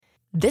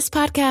This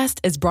podcast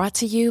is brought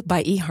to you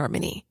by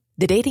eHarmony,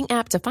 the dating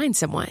app to find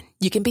someone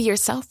you can be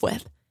yourself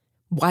with.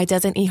 Why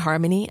doesn't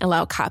eHarmony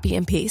allow copy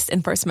and paste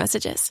in first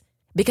messages?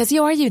 Because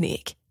you are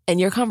unique, and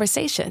your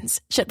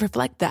conversations should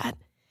reflect that.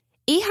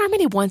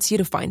 eHarmony wants you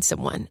to find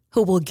someone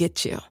who will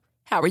get you.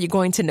 How are you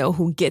going to know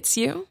who gets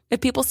you?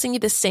 If people send you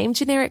the same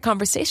generic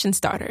conversation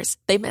starters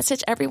they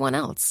message everyone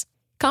else.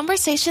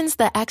 Conversations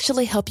that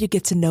actually help you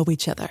get to know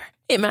each other.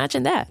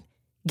 Imagine that.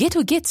 Get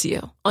who gets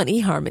you on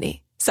eHarmony.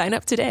 Sign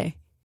up today.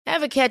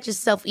 Ever catch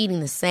yourself eating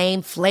the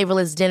same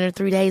flavorless dinner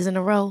 3 days in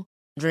a row?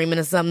 Dreaming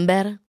of something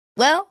better?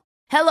 Well,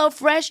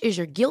 HelloFresh is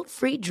your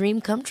guilt-free dream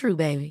come true,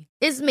 baby.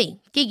 It's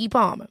me, Keke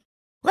Palmer.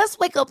 Let's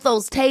wake up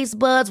those taste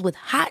buds with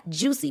hot,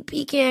 juicy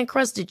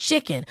pecan-crusted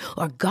chicken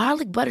or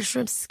garlic butter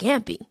shrimp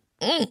scampi.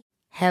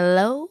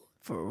 Hello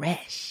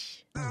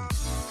Fresh.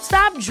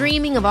 Stop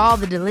dreaming of all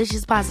the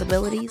delicious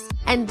possibilities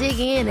and dig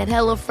in at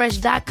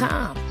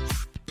HelloFresh.com.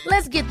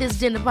 Let's get this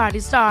dinner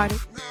party started.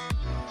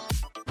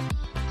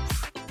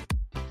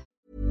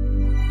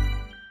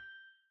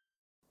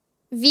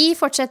 Vi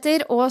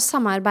fortsetter å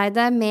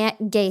samarbeide med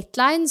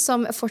Gateline,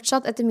 som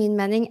fortsatt etter min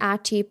mening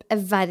typ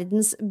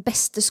verdens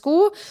beste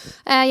sko.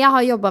 Jeg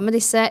har jobbet med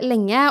disse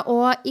lenge,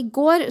 og I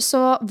går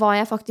så var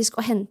jeg faktisk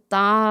og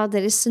hentet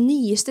deres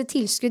nyeste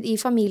tilskudd I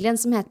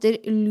familien, som heter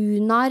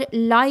Lunar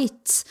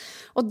Light.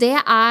 Og det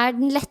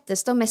den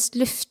letteste og mest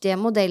luftige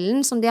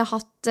modellen som de har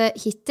hatt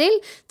hittil.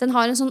 Den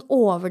har en sånn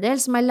overdel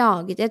som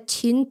laget I et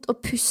tynt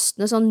og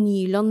pustende sånn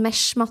nylon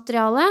mesh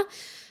materiale.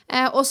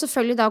 Og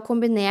selvfølgelig da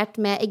kombinert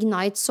med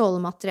Ignite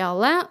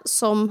sålemateriale,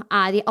 som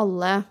I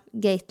alle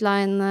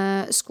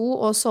Gateline sko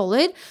og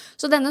såler.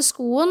 Så denne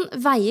skoen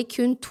veier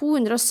kun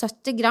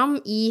 270 gram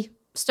I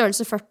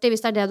størrelse 40,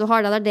 hvis det det du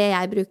har, det det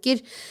jeg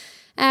bruker.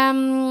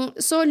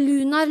 Så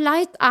Lunar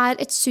Light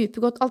et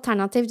supergodt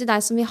alternativ til deg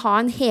som vil ha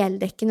en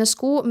heldekkende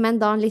sko, men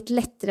da en litt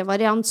lettere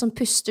variant som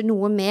puster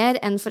noe mer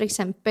enn for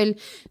eksempel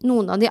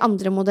noen av de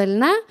andre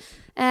modellene.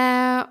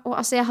 Og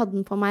altså jeg hadde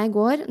den på meg I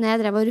går når jeg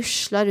drev og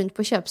ruslet rundt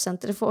på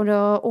kjøpesenteret for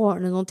å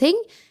ordne noen ting.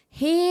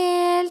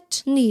 Helt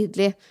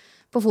nydelig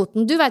på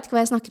foten. Du vet ikke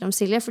hva jeg snakker om,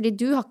 Silje, fordi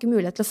du har ikke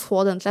mulighet til å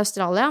få den til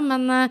Australia,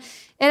 men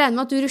jeg regner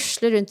med at du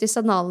rusler rundt I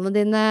sandalene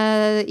dine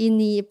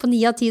på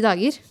 9 av 10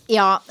 dager.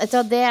 Ja,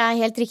 det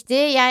helt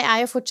riktig.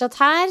 Jeg jo fortsatt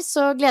her,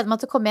 så gleder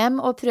meg til å komme hjem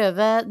og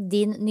prøve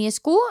din nye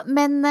sko.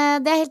 Men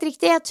det helt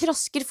riktig, jeg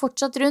trasker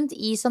fortsatt rundt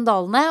I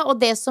sandalene,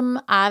 og det som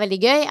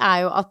veldig gøy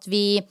jo at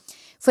vi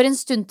for en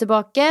stund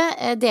tilbake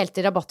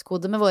delte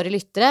rabattkode med våre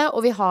lyttere,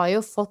 og vi har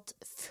jo fått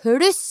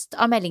flust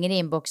av meldinger I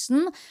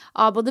innboksen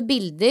av både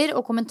bilder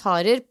og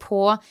kommentarer på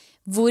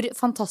hvor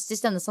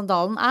fantastisk denne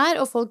sandalen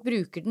og folk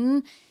bruker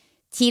den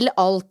til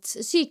alt.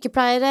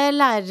 Sykepleiere,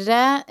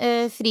 lærere,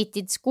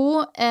 fritidssko,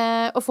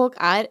 og folk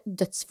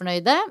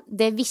dødsfornøyde.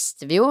 Det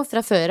visste vi jo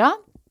fra før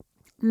av.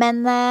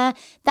 Men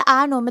det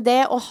noe med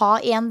det å ha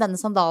igjen denne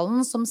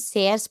sandalen som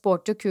ser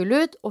sporty og kul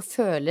ut, og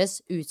føles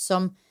ut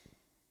som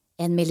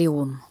 1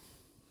 million.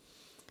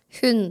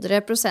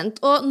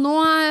 100%. Og nå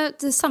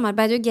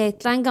samarbeider jo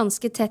Gateline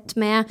ganske tett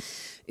med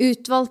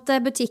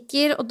utvalgte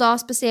butikker, og da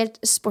spesielt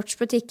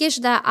sportsbutikker,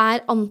 så det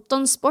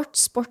Anton Sport,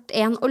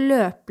 Sport1 og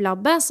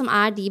Løplabbet som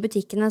de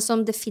butikkene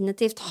som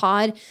definitivt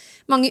har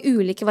mange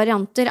ulike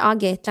varianter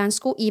av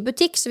Gateline-sko I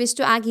butikk, så hvis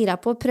du gira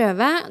på å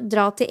prøve,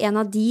 dra til en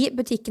av de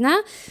butikkene.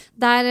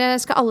 Der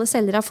skal alle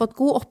selgere ha fått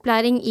god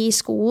opplæring I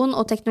skoen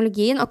og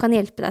teknologien, og kan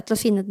hjelpe deg til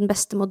å finne den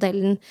beste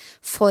modellen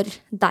for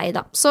deg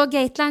da. Så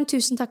Gateline,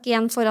 tusen takk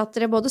igjen for at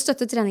dere både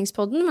støtter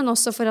treningspodden, men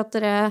også for at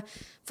dere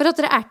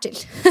til.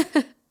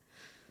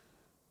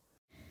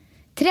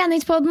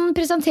 Treningspodden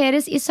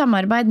presenteres I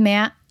samarbeid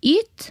med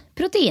Yt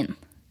Protein.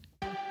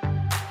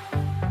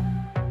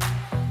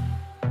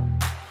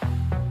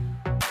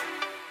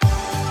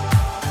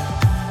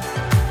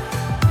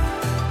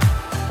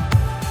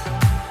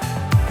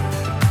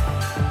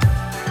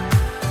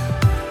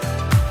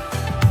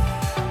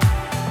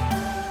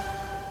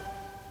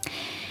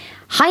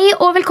 Hei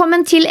og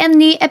velkommen til en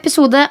ny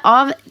episode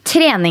av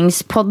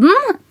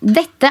Treningspodden.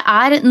 Dette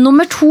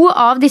nummer 2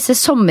 av disse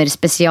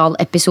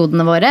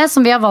sommerspesialepisodene våre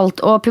som vi har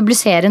valgt å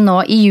publisere nå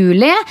I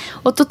juli.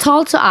 Og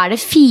totalt så det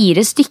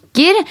 4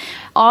 stykker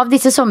av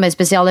disse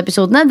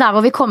sommerspesialepisodene der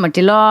hvor vi kommer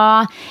til å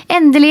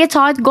endelig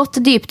ta et godt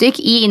dypdykk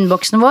I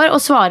innboksen vår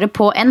og svare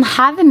på en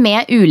haug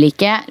med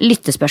ulike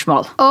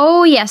lyttespørsmål.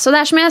 Oh yes, og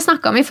det som jeg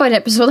snakket om I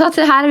forrige episode, at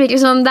det her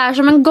virkelig sånn, det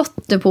som en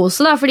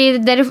godtepose da,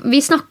 fordi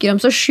vi snakker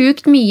om så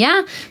sjukt mye,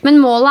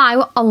 men målet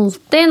jo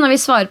alltid når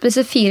vi svarer på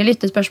disse 4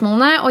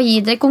 lyttespørsmålene å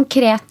gi dere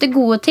konkrete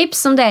gode tips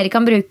som dere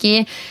kan bruke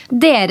I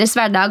deres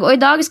hverdag. Og I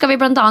dag skal vi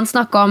blant annet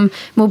snakke om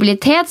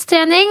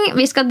mobilitetstrening,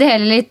 vi skal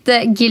dele litt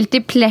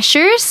guilty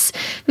pleasures,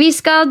 vi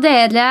skal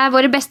dele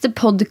våre beste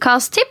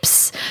podcast-tips,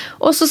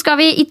 og så skal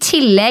vi I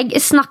tillegg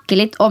snakke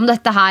litt om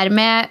dette her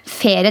med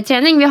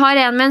ferietrening. Vi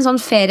har en med en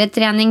sånn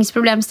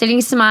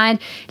ferietreningsproblemstilling som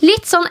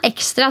litt sånn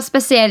ekstra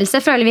spesiell, så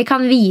jeg føler vi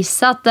kan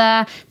vise at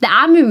det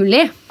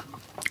mulig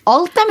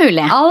Alt er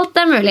mulig. Alt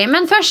er mulig.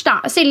 Men først da,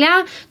 Silje,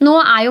 nå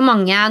er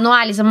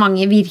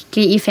mange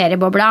virkelig i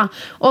feriebobla.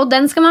 Og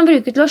den skal man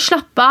bruke til å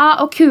slappe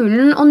av og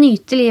kulen og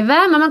nyte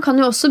livet, men man kan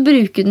jo også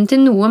bruke den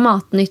til noe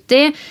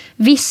matnyttig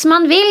hvis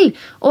man vil.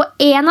 Og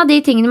en av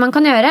de tingene man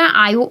kan gjøre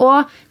er jo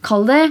å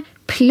kalle det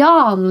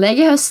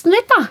planlegge høsten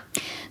litt da.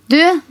 Du,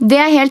 det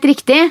er helt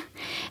riktig.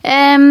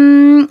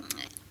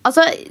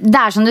 Altså, det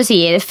er som du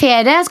sier,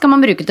 ferie skal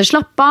man bruke til å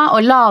slappe av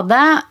og lade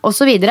og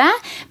så videre.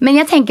 Men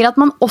jeg tenker at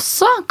man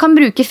også kan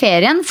bruke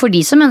ferien for de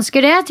som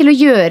ønsker det til å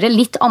gjøre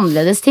litt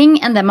annerledes ting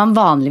enn det man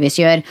vanligvis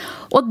gjør.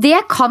 Og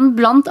det kan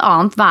blant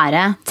annet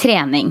være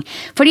trening.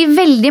 Fordi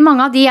veldig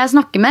mange av de jeg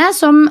snakker med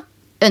som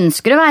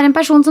ønsker å være en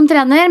person som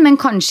trener, men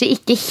kanskje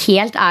ikke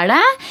helt er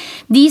det,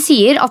 de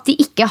sier at de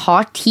ikke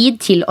har tid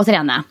til å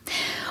trene.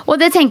 Og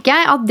det tenker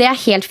jeg at det er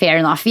helt fair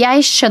enough.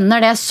 Jeg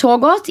skjønner det så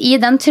godt i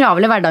den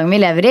travle hverdagen vi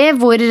lever i,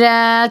 hvor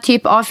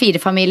typ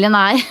A4-familien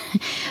er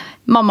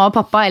mamma og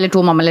pappa, eller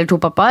 2 mamma eller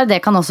 2 pappaer, det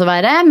kan også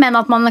være, men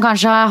at man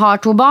kanskje har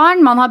 2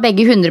 barn, man har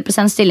begge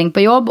 100% stilling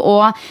på jobb,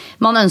 og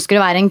man ønsker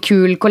å være en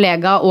kul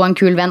kollega og en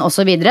kul venn og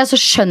så videre, så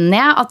skjønner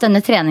jeg at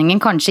denne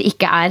treningen kanskje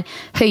ikke er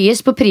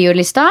høyest på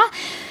priorlista.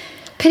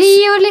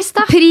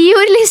 Priorlista.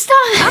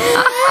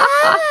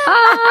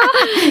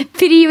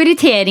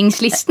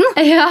 Prioriteringslisten.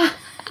 Ja.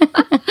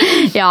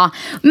 Ja,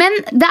 men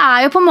det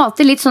er jo på en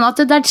måte litt sånn at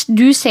det er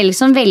du selv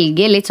som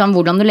velger litt sånn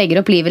hvordan du legger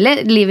opp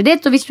livet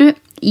ditt, og hvis du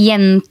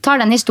gjentar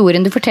den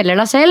historien du forteller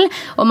deg selv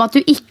om at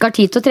du ikke har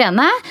tid til å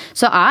trene,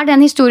 så er det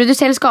en historie du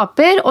selv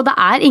skaper, og det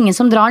er ingen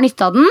som drar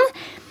nytte av den.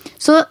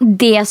 Så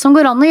det som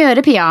går an å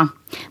gjøre, Pia,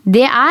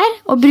 det er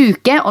å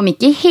bruke, om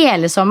ikke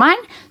hele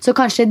sommeren, så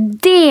kanskje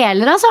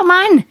deler av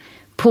sommeren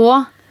på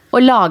å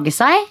lage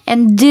seg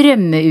en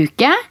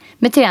drømmeuke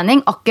med trening,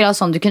 akkurat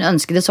sånn du kunne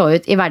ønske det så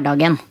ut i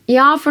hverdagen.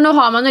 Ja, for nå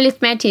har man jo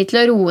litt mer tid til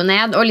å roe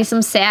ned og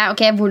liksom se,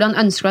 ok, hvordan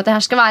ønsker du at det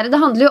her skal være.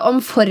 Det handler jo om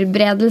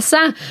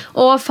forberedelse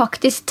og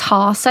faktisk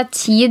ta seg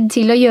tid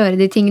til å gjøre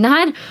de tingene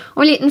her.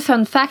 Og en liten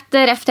fun fact,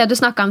 ref det du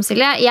snakket om,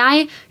 Silje.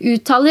 Jeg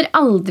uttaler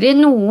aldri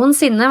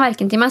noensinne,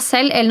 hverken til meg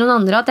selv eller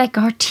noen andre, at jeg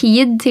ikke har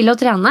tid til å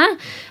trene.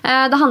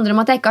 Det handler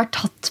om at jeg ikke har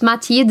tatt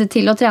meg tid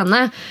til å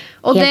trene.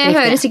 Og det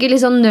høres sikkert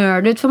litt sånn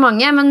nerd ut for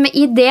mange, men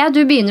i det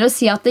du begynner å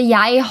si at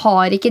jeg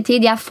har ikke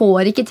tid, jeg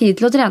får ikke tid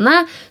til å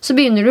trene, så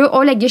begynner du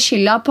å legge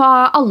skylda på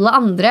alle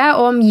andre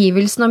og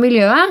omgivelsen og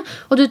miljøet,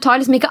 og du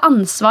tar liksom ikke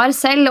ansvar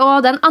selv,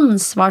 og den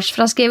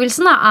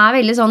ansvarsfraskrivelsen er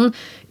veldig sånn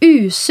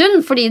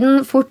usunn, fordi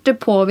den fort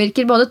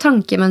påvirker både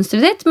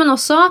tankemønstret ditt, men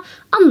også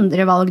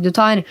andre valg du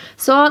tar.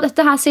 Så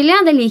dette her, Silje,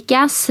 det liker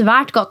jeg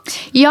svært godt.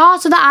 Ja,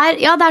 så det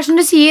er som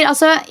du sier,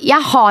 altså,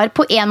 jeg har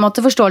på en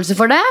måte forståelse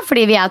for det,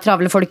 fordi vi er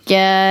travle folk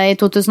i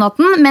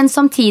 2018, men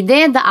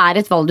samtidig, det er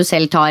et valg du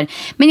selv tar.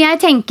 Men jeg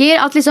tenker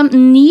at liksom,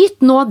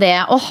 nyt nå det,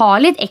 og ha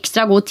litt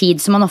ekstra god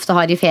tid, som man ofte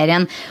har i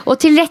ferien,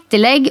 og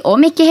tilrettelegg, om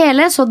ikke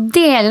hele, så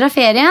deler av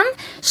ferien,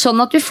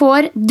 sånn at du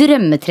får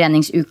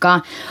drømmetreningsuka.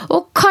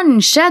 Og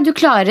kanskje du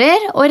klarer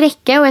å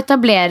rekke å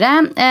etablere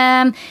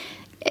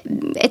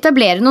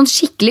noen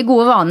skikkelig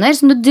gode vaner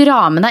som du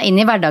drar med deg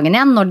inn i hverdagen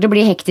igjen når det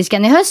blir hektisk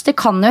igjen i høst. Det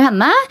kan jo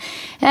hende.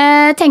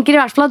 Tenker i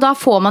hvert fall at da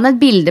får man et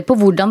bilde på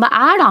hvordan det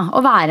er da,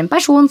 å være en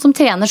person som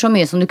trener så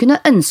mye som du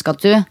kunne ønske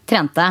at du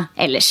trente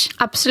ellers.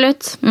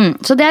 Absolutt.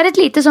 Så det er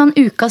et lite sånn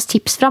ukas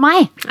tips fra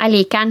meg. Jeg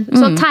liker den.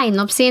 Så tegne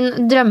opp sin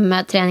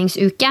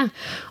drømmetreningsuke.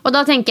 Og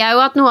da tenker jeg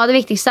jo at noe av det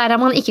viktigste er at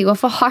man ikke går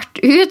for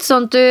hardt ut,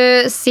 sånn at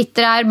du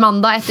sitter her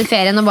mandag etter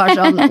ferien og bare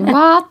sånn,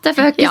 what the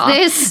fuck is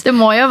this? Det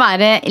må jo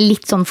være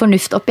litt sånn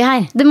fornuft oppi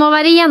her. Det må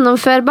være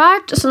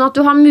gjennomførbart, sånn at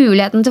du har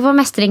muligheten til å få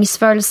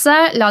mestringsfølelse.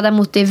 La deg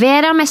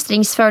motivere av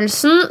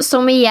mestringsfølelsen,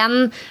 som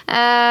igjen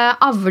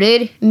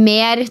avler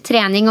mer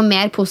trening og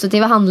mer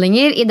positive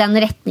handlinger i den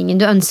retningen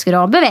du ønsker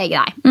å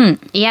bevege deg.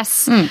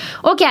 Yes.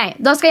 Ok,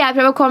 da skal jeg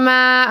prøve å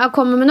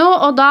komme med noe,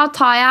 og da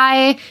tar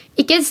jeg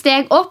ikke et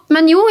steg opp,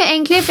 men jo,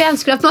 egentlig, for jeg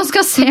ønsker at man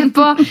skal se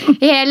på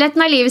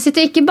helheten av livet sitt,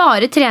 og ikke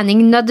bare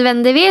trening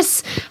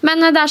nødvendigvis.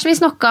 Men det er som vi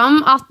snakket om,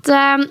 at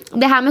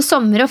det her med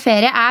sommer og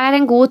ferie er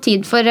en god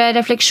tid for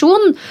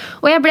refleksjon.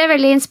 Og jeg ble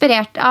veldig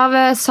inspirert av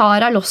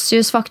Sara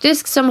Lossius,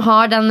 faktisk, som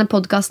har den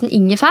podcasten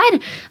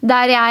Ingefær,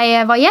 der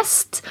jeg var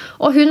gjest.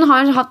 Og hun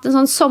har hatt en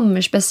sånn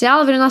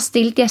sommerspesial, hvor hun har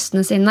stilt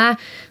gjestene sine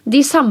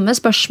de samme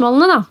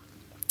spørsmålene da.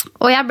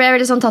 Og jeg ble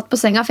veldig sånn tatt på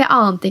senga, for jeg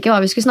ante ikke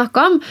hva vi skulle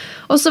snakke om.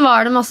 Og så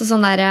var det masse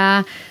sånn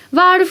der,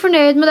 hva er du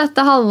fornøyd med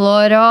dette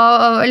halvår?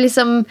 Og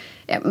liksom,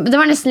 det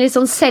var nesten litt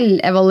sånn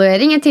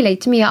selvevaluering i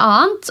tillegg til mye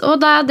annet. Og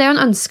det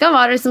hun ønsket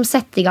var å liksom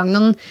sette i gang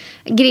noen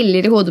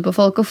griller i hodet på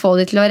folk og få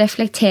de til å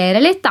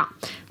reflektere litt da.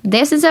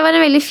 Det synes jeg var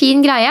en veldig fin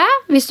greie.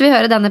 Hvis du vil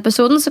høre denne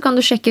episoden, så kan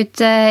du sjekke ut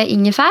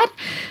Ingefær.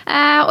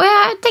 Og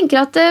jeg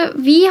tenker at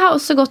vi har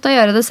også godt å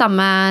gjøre det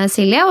samme,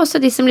 Silje,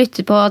 også de som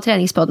lytter på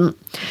treningspodden.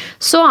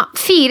 Så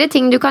 4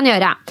 ting du kan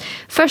gjøre.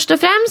 Først og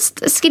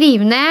fremst,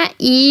 skriv ned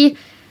i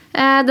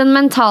den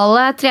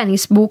mentale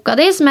treningsboka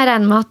di, som jeg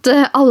regner med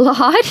at alle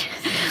har.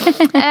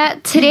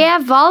 3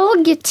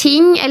 valg,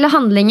 ting eller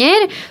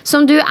handlinger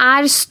som du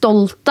er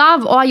stolt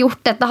av å ha gjort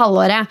dette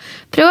halvåret.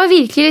 Prøv å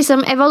virkelig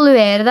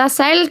evaluere deg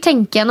selv,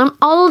 tenke gjennom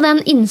all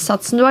den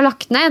innsatsen du har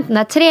lagt ned, enten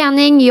det er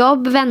trening,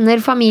 jobb,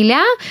 venner, familie,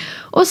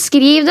 og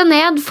skriv det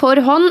ned for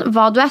hånd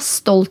hva du er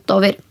stolt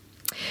over.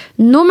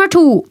 Nummer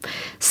 2.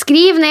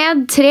 Skriv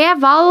ned 3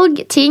 valg,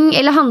 ting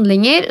eller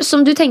handlinger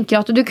som du tenker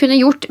at du kunne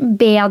gjort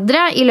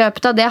bedre i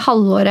løpet av det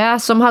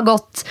halvåret som har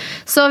gått.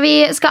 Så vi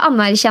skal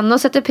anerkjenne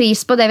og sette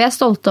pris på det vi er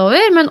stolte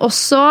over, men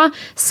også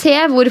se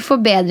hvor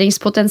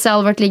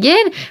forbedringspotensialet vårt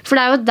ligger, for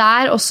det er jo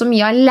der også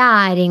mye av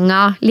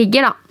læringa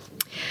ligger da.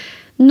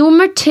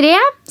 Nummer 3.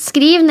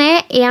 Skriv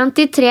ned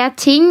 1-3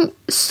 ting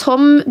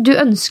som du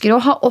ønsker å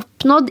ha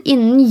oppnådd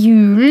innen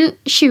julen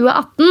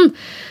 2018.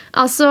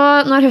 Altså,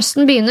 når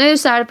høsten begynner,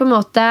 så er det på en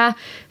måte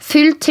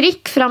fullt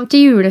trykk frem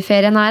til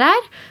juleferien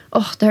her.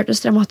 Det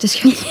hørtes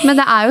dramatisk ut, men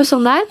det er jo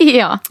sånn det er.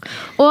 Ja.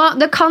 Og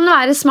det kan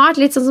være smart,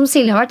 litt sånn som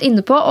Silje har vært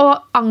inne på, å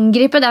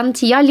angripe den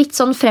tida litt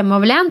sånn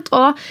fremoverlent,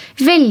 og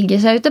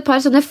velge seg ut et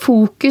par sånne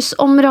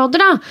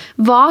fokusområder da.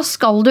 Hva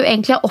skal du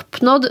egentlig ha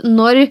oppnådd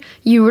når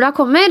jula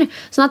kommer?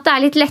 Sånn at det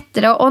er litt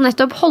lettere å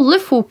nettopp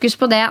holde fokus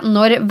på det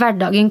når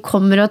hverdagen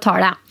kommer og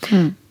tar det.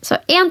 Så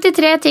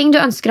 1-3 ting du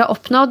ønsker å ha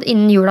oppnådd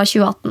innen jula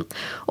 2018.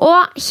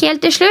 Og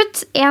helt til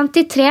slutt,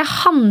 1-3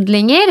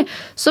 handlinger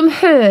som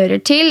hører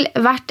til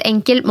hvert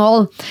enkelt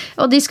mål.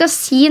 Og de skal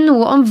si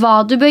noe om hva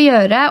du bør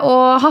gjøre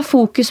og ha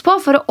fokus på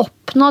for å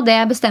oppnå det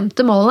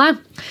bestemte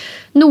målet.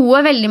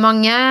 Noe veldig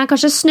mange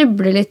kanskje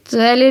snubler litt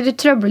eller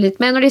trøbler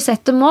litt med når de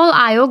setter mål,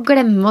 er jo å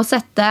glemme å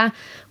sette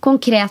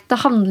konkrete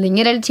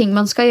handlinger eller ting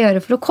man skal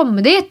gjøre for å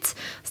komme dit.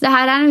 Så det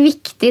her er en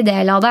viktig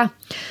del av det.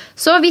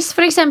 Så hvis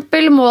for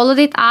eksempel målet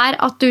ditt er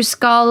at du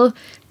skal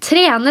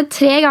trene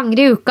 3 ganger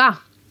i uka,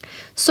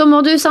 så må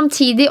du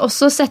samtidig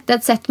også sette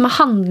et sett med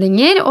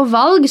handlinger og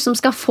valg som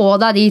skal få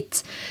deg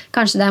dit.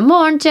 Kanskje det er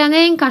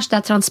morgentrening, kanskje det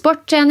er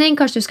transporttrening,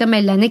 kanskje du skal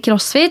melde deg inn i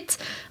CrossFit.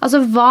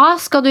 Altså, hva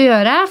skal du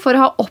gjøre for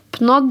å ha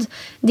oppnådd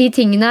de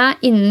tingene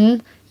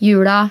innen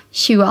jula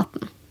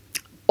 2018?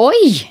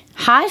 Oi!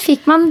 Her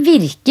fikk man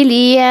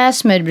virkelig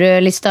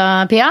smørbrødlista,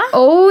 Pia.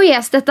 Oh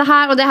yes, dette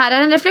her, og det her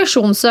er en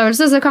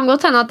refleksjonsøvelse, så det kan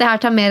godt hende at det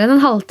her tar mer enn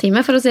en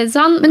halvtime, for å si det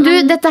sånn. Men du,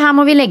 dette her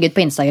må vi legge ut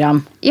på Instagram.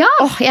 Ja.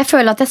 Jeg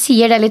føler at jeg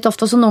sier det litt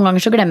ofte, så noen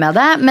ganger så glemmer jeg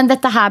det, men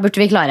dette her burde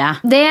vi klare.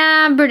 Det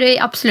burde vi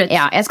absolutt.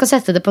 Ja, jeg skal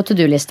sette det på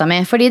to-do-lista mi,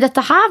 fordi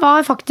dette her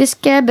var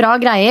faktisk bra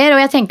greier, og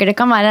jeg tenker det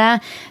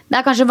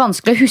er kanskje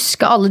vanskelig å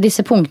huske alle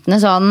disse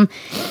punktene sånn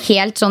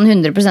helt sånn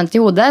 100%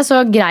 i hodet,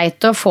 så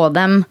greit å få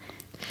dem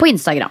på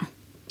Instagram.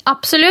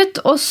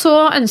 Absolutt, og så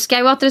ønsker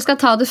jeg jo at dere skal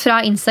ta det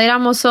fra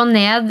Instagram og så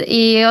ned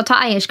i å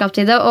ta eierskap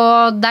til det,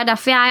 og det er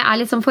derfor jeg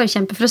er litt sånn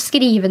forkjemper for å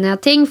skrive ned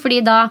ting,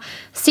 fordi da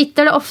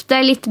sitter det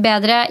ofte litt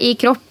bedre i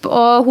kropp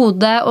og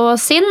hode og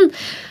sinn.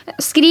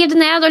 Skriv det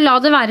ned og la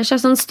det være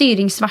et sånn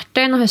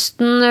styringsverktøy når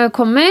høsten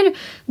kommer.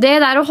 Det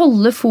der å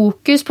holde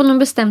fokus på noen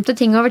bestemte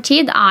ting over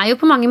tid er jo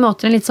på mange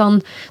måter en litt sånn,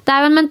 det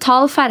er jo en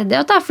mental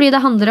ferdighet da, fordi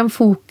det handler om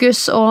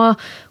fokus og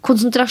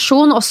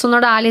konsentrasjon også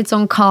når det er litt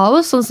sånn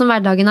kaos, sånn som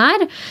hverdagen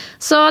er.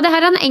 Så det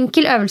her er en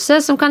enkel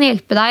øvelse som kan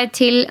hjelpe deg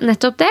til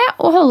nettopp det,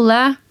 å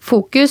holde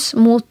fokus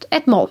mot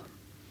et mål.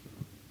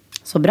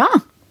 Så bra!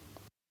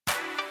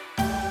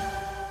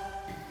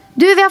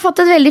 Du, vi har fått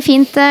et veldig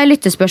fint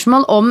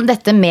lyttespørsmål om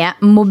dette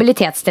med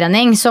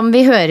mobilitetstrening, som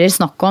vi hører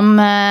snakk om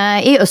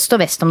i øst og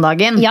vest om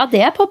dagen. Ja,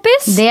 det er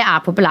poppis. Det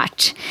er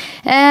populært.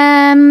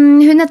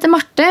 Hun heter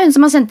Marte, hun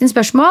som har sendt inn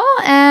spørsmål.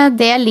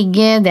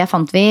 Det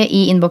fant vi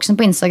i innboksen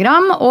på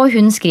Instagram, og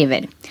hun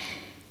skriver: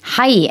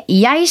 Hei,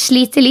 jeg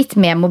sliter litt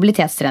med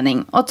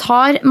mobilitetstrening, og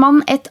tar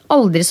man et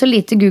aldri så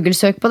lite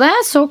Google-søk på det,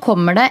 så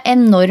kommer det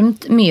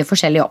enormt mye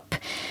forskjellig opp.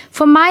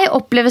 For meg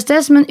oppleves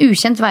det som en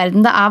ukjent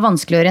verden det er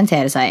vanskelig å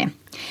orientere seg i.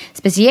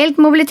 Spesielt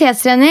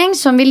mobilitetstrening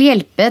som vil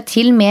hjelpe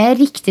til med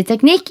riktig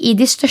teknikk i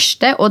de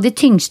største og de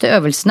tyngste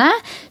øvelsene,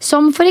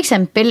 som for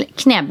eksempel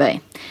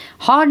knebøy.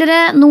 Har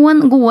dere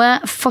noen gode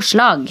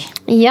forslag?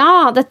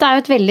 Ja, dette er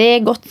jo et veldig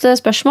godt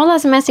spørsmål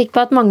som jeg er sikker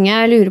på at mange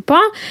lurer på.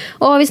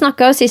 Og vi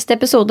snakket jo siste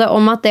episode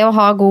om at det å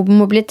ha god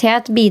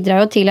mobilitet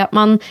bidrar jo til at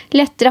man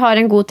lettere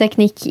har en god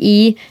teknikk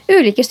i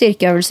ulike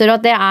styrkeøvelser, og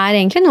at det er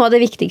egentlig noe av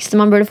det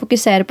viktigste man burde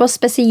fokusere på,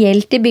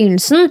 spesielt i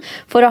begynnelsen,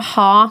 for å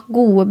ha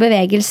gode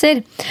bevegelser.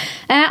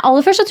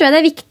 Aller først så tror jeg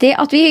det er viktig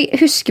at vi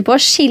husker på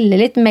å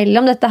skille litt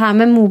mellom dette her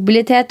med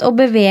mobilitet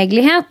og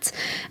bevegelighet.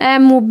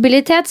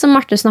 Mobilitet, som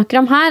Marte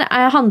snakker om her,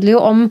 handler jo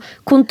om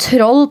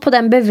kontroll på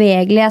den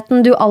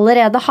bevegeligheten du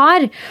allerede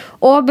har.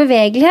 Og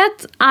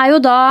bevegelighet er jo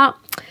da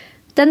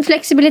den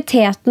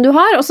fleksibiliteten du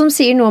har, og som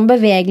sier noe om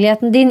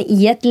bevegeligheten din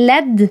i et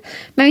ledd.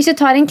 Men hvis du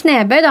tar en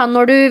knebøy, da,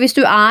 hvis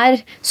du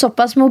er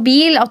såpass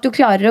mobil at du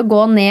klarer å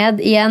gå ned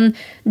i en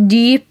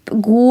dyp,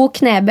 god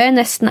knebøy,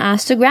 nesten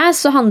ass to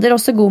grass, så handler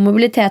også god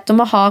mobilitet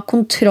om å ha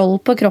kontroll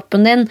på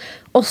kroppen din,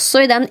 også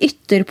i den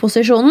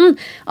ytterposisjonen.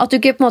 At du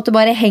ikke på en måte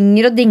bare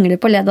henger og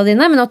dingler på ledda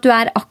dine, men at du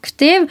er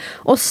aktiv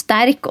og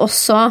sterk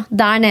også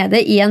der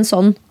nede i en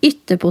sånn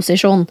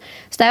ytterposisjon.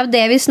 Så Det jo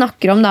det vi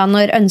snakker om da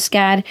når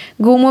ønsket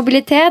god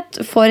mobilitet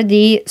for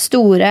de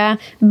store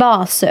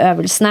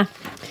baseøvelsene.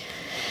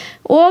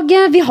 Og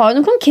vi har jo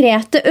noen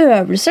konkrete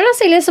øvelser da,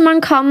 Silje, som man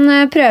kan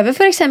prøve.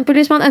 For eksempel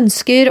hvis man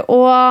ønsker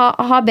å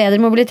ha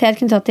bedre mobilitet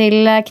knyttet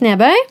til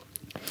knebøy.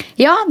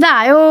 Ja,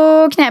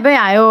 knebøy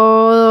jo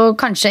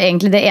kanskje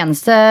egentlig den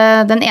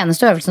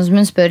eneste øvelsen som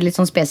hun spør litt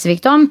sånn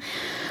spesifikt om.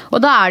 Og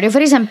da det jo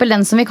for eksempel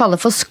den som vi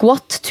kaller for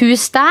squat to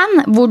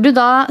stand, hvor du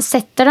da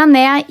setter deg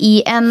ned i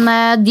en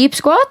dyp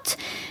squat.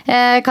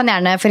 Kan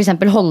gjerne for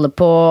eksempel holde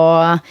på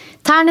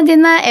tærne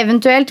dine,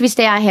 eventuelt hvis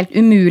det helt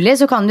umulig,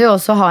 så kan du jo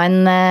også ha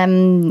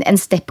en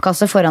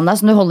steppkasse foran deg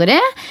som du holder i.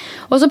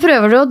 Og så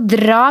prøver du å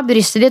dra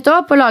brystet ditt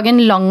opp og lage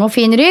en lang og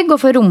fin rygg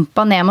og få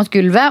rumpa ned mot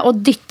gulvet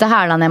og dytte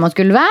hæla ned mot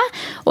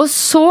gulvet. Og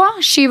så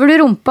skyver du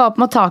rumpa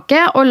opp mot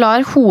taket og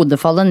lar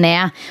hodet falle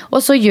ned. Og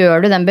så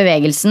gjør du den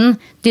bevegelsen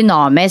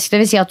dynamisk,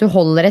 det vil si at du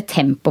holder et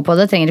tempo på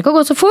det. Det trenger ikke å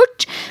gå så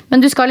fort,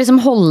 men du skal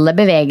liksom holde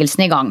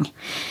bevegelsen i gang.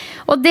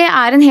 Og det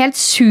en helt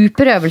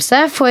super øvelse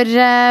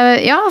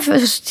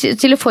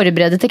til å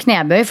forberede til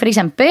knebøy for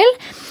eksempel.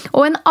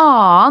 Og en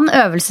annen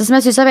øvelse som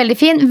jeg synes veldig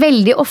fin,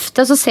 veldig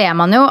ofte så ser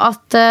man jo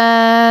at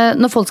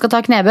når folk skal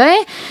ta knebøy,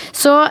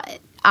 så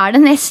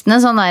det nesten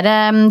en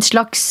sånn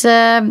slags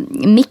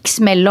mix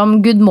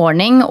mellom good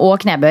morning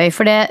og knebøy,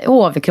 for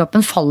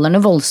overkroppen faller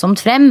noe voldsomt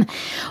frem.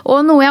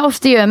 Og noe jeg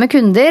ofte gjør med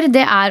kunder,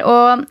 det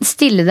å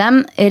stille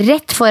dem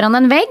rett foran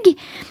en vegg,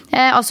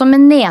 altså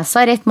med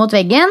nesa rett mot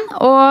veggen,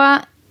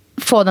 og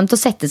få dem til å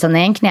sette seg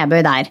ned i en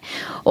knebøy der.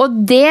 Og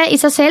det i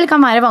seg selv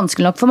kan være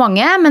vanskelig nok for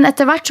mange, men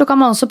etter hvert så kan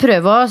man også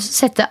prøve å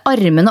sette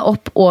armene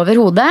opp over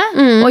hodet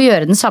og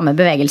gjøre den samme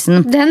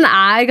bevegelsen. Den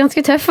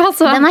ganske tøff,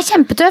 altså. Den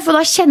kjempetøff, og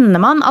da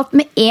kjenner man at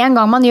med en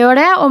gang man gjør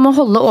det, og må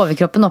holde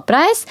overkroppen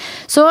oppreist,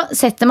 så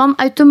setter man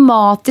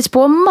automatisk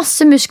på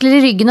masse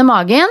muskler i ryggen og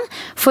magen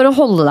for å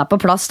holde deg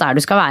på plass der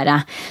du skal være.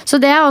 Så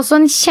det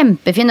også en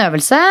kjempefin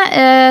øvelse,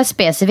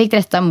 spesifikt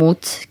rettet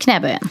mot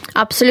knebøyen.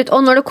 Absolutt,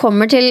 og når det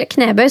kommer til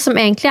knebøy, som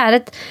egentlig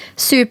et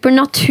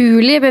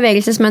supernaturlig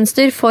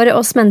bevegelsesmønster for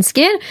oss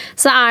mennesker,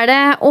 så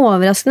det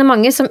overraskende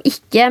mange som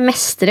ikke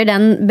mestrer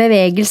den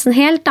bevegelsen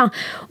helt. Da.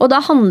 Og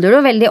da handler det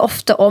veldig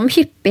ofte om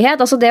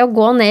hyppighet, altså det å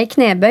gå ned i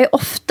knebøy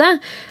ofte.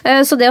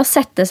 Så det å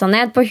sette seg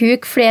ned på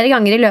huk flere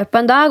ganger i løpet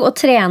av en dag og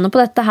trene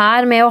på dette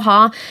her med å ha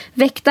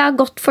vekta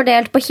godt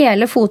fordelt på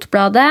hele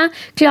fotbladet,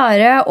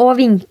 klare å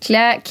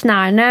vinkle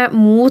knærne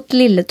mot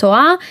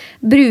lilletåa,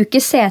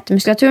 bruke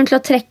setemuskulaturen til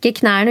å trekke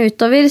knærne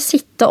utover,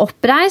 sitte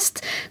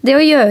oppreist. Det å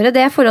gjøre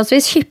det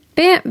forholdsvis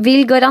hyppig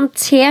vil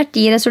garantert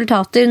gi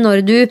resultater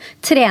når du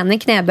trener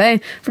knebøy.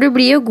 For du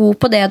blir jo god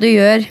på det du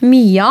gjør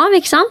mye av,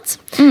 ikke sant?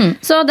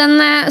 Så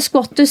den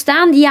squat to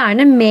stand,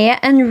 gjerne med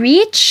en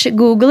reach,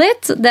 google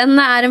it. Den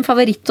en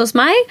favoritt hos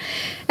meg.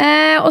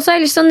 Og så har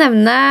jeg lyst til å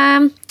nevne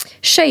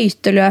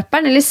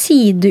skøyteløperen, eller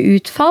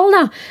sideutfall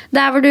da.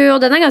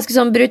 Og den ganske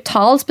sånn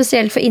brutal,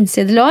 spesielt for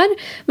innsidelår,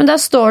 men da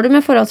står du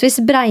med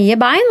forholdsvis breie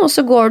bein, og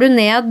så går du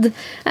ned,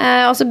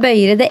 og så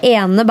bøyer det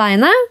ene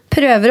beinet,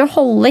 prøver å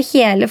holde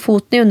hele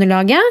foten i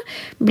underlaget,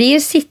 blir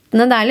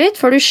sittende der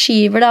litt, før du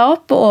skyver deg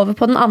opp og over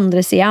på den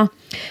andre siden.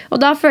 Og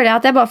da føler jeg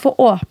at jeg bare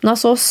får åpnet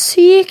så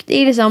sykt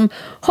i liksom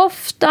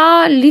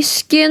hofta,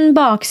 lysken,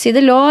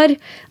 bakside lår.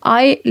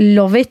 I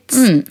love it.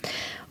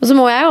 Og så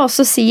må jeg jo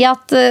også si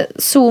at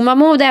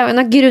Zumamo, det jo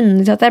en av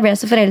grunnene til at jeg ble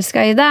så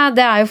forelsket i det.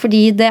 Det jo fordi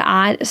det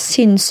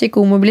sinnssykt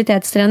god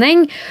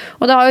mobilitetstrening.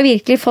 Og det har jo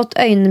virkelig fått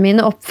øynene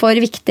mine opp for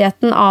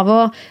viktigheten av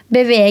å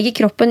bevege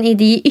kroppen i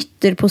de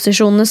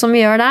ytterposisjonene som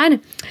vi gjør der.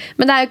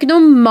 Men det jo ikke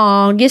noe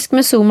magisk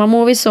med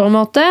Zumamo i så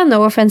måte.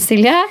 No offense,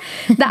 Silje.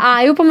 Det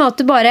jo på en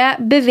måte bare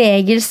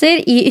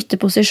bevegelser i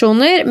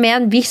ytterposisjoner med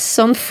en viss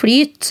sånn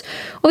flyt.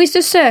 Og hvis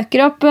du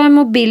søker opp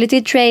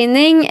mobility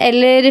training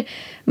eller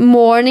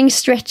morning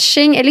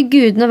stretching, eller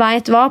gudene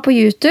vet hva på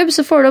YouTube,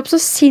 så får du opp så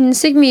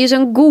sinnssykt mye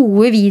sånn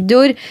gode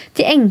videoer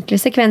til enkle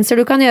sekvenser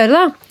du kan gjøre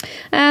da.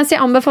 Så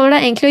jeg anbefaler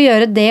deg egentlig å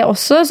gjøre det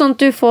også, sånn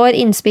at du får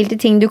innspill til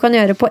ting du kan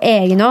gjøre på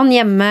egen hånd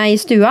hjemme i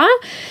stua,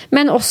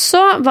 men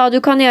også hva du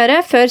kan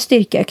gjøre før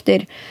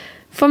styrkeøkter.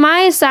 For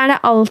meg så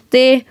det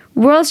alltid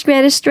World's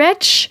Greatest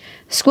Stretch,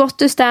 Squat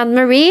to Stand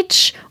med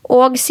Reach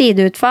og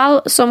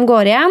sideutfall som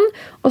går igjen,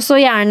 og så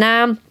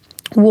gjerne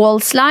wall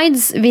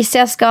slides hvis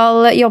jeg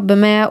skal jobbe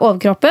med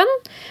overkroppen.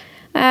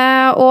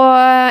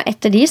 Og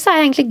etter de så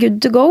jeg egentlig good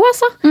to go,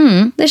 altså.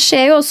 Det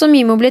skjer jo også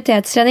mye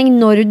mobilitetstrening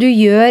når du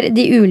gjør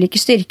de ulike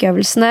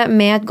styrkeøvelsene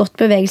med et godt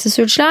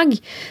bevegelsesutslag.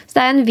 Så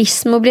det en viss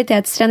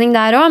mobilitetstrening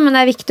der også, men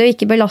det viktig å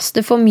ikke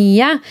belaste for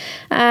mye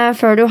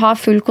før du har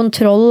full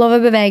kontroll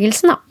over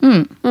bevegelsen da.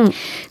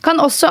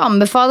 Kan også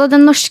anbefale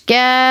den norske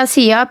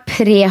siden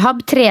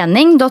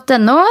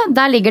prehabtrening.no.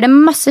 Der ligger det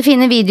masse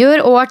fine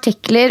videoer og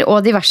artikler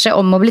og diverse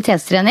om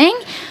mobilitetstrening.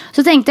 Så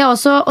tenkte jeg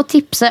også å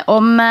tipse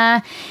om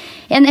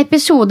en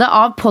episode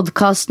av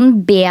podcasten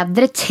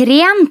Bedre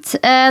Trent,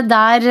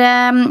 der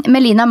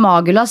Melina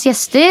Magulas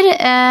gjester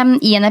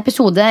i en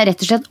episode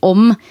rett og slett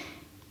om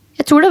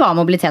Jeg tror det var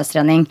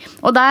mobilitetstrening.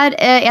 Og der,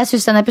 jeg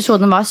synes den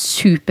episoden var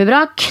superbra.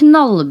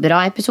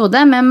 Knallbra episode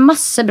med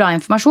masse bra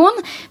informasjon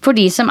for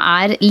de som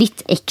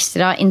litt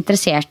ekstra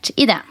interessert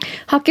i det.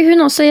 Har ikke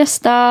hun også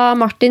gjestet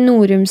Martin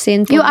Norum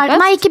sin podcast?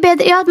 Nei, ikke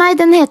bedre. Ja, nei,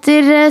 den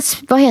heter...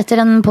 Hva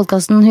heter den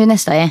podcasten hun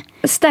nestet i?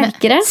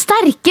 Sterkere.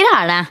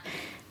 Sterkere det.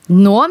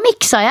 Nå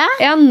miksa jeg.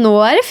 Ja,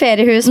 nå det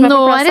feriehus som på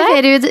plass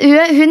her.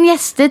 Hun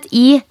gjestet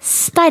i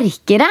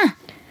Sterkere.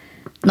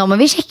 Nå må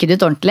vi sjekke det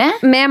ut ordentlig.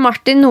 Med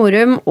Martin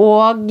Norum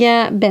og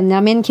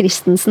Benjamin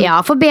Christensen.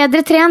 Ja, for Bedre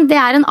Tren, det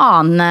en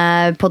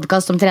annen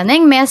podcast om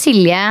trening med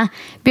Silje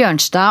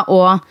Bjørnstad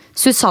og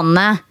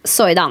Susanne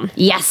Soidan.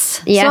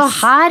 Yes. Så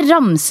her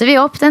ramser vi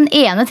opp den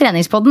ene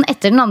treningspodden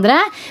etter den andre.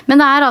 Men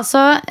det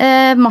altså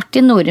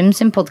Martin Norum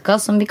sin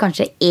podcast som vi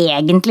kanskje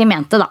egentlig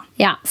mente da.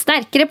 Ja,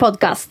 sterkere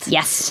podcast.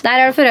 Yes.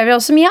 Der det for øvrig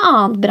også mye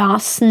annet bra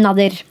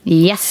snadder.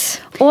 Yes.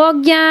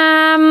 Og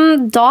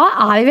da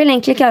vi vel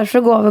egentlig klare for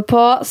å gå over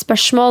på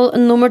spørsmål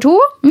nummer 2.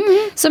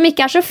 Som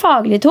ikke så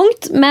faglig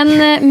tungt, men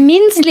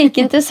minst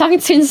like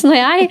interessant synes nå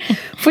jeg.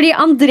 Fordi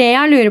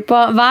Andrea lurer på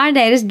hva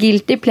deres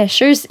guilty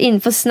pleasures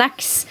innenfor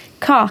snacks,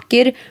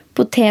 kaker,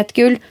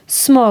 potetgull,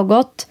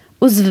 smågodt,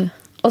 og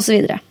så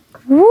videre.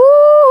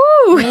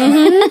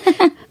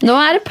 Nå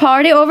det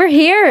party over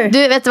here.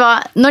 Du, vet du hva?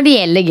 Når det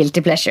gjelder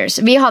guilty pleasures,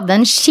 vi hadde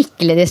en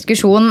skikkelig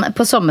diskusjon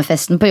på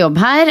sommerfesten på jobb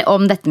her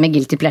om dette med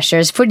guilty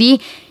pleasures, fordi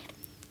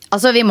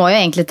altså, vi må jo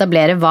egentlig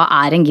etablere hva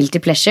en guilty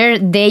pleasure.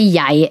 Det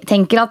jeg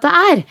tenker at det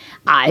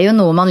jo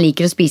noe man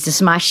liker å spise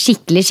som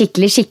skikkelig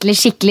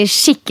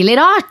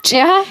rart.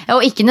 Ja.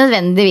 Og ikke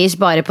nødvendigvis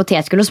bare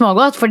potetgull og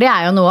smågodt, for det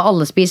jo noe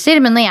alle spiser.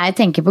 Men når jeg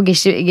tenker på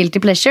guilty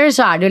pleasure,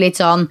 så det jo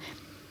litt sånn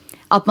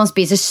at man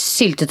spiser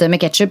syltetøy med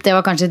ketchup. Det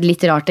var kanskje et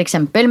litt rart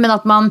eksempel. Men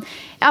at man,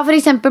 ja, for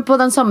eksempel på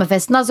den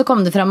sommerfesten da, så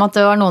kom det frem at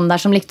det var noen der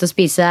som likte å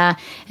spise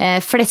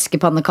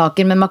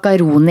fleskepannekaker med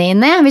makaroni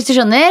inni, hvis du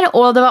skjønner.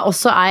 Og det var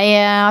også ei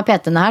av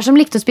PT-ene her som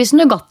likte å spise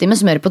Nugatti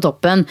med smør på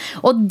toppen.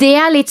 Og det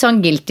litt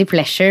sånn guilty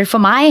pleasure for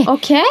meg.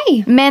 Ok.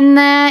 Men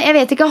jeg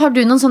vet ikke, har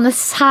du noen sånne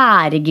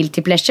sære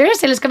guilty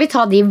pleasures, eller skal vi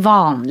ta de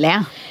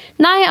vanlige?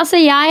 Nei, altså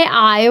jeg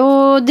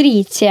jo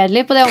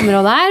dritkjedelig på det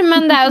området her,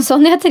 men det jo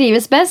sånn jeg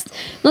trives best.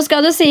 Nå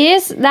skal det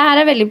sies, det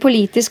her veldig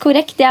politisk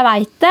korrekt, jeg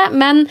vet det,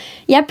 men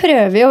jeg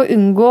prøver jo å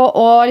unngå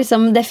å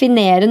liksom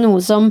definere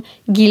noe som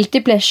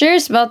guilty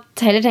pleasures, ved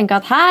at heller tenke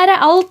at her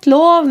alt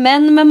lov,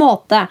 men med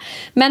måte.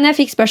 Men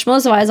jeg fikk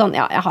spørsmålet, så var jeg sånn,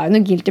 ja, jeg har jo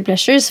noen guilty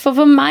pleasures, for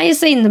meg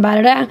så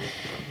innebærer det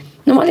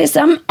når man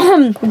liksom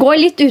går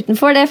litt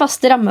utenfor det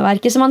faste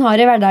rammeverket som man har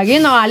i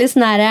hverdagen, og litt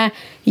sånn her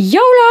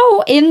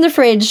YOLO in the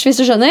fridge, hvis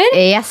du skjønner.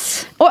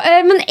 Yes. Og,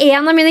 men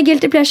en av mine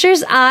guilty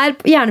pleasures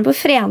gjerne på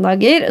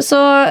fredager.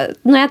 Så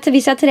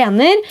hvis jeg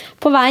trener,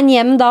 på veien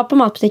hjem da på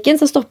matbutikken,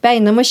 så stopper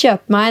jeg innom og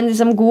kjøper meg en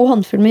liksom, god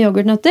håndfull med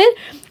yoghurtnøtter.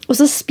 Og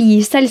så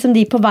spiser jeg liksom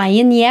de på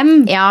veien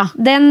hjem. Ja.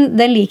 Den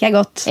liker jeg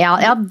godt.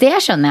 Ja,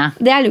 det skjønner jeg.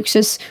 Det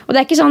luksus. Og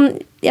det ikke sånn,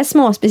 jeg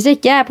småspiser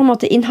ikke, jeg på en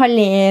måte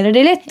inhalerer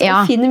det litt.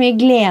 Og finner mye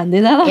glede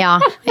i det da.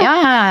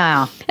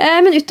 Ja.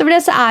 Men utover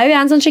det så jo jeg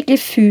en sånn skikkelig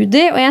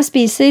foodie, og jeg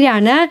spiser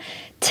gjerne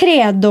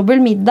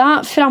 3-dobbel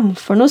middag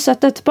framfor noe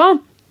søtt etterpå.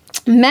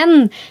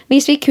 Men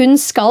hvis vi kun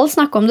skal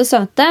snakke om det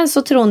søte,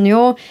 så troner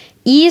jo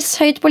is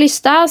høyt på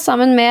lista,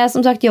 sammen med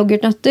som sagt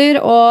yoghurtnøtter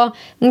og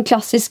den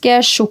klassiske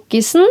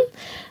sjokkisen.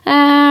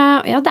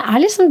 Ja, det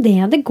liksom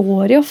det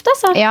går i ofte,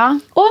 altså. Ja.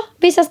 Og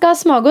hvis jeg skal ha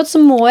smågodt, så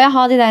må jeg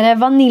ha de der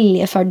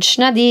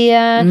vaniljefudgene, de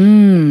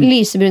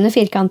lysebrune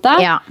firkanta.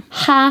 Ja.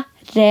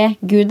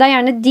 Herregud, det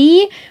gjerne de,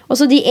 og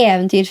så de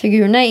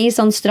eventyrfigurene i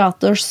sånn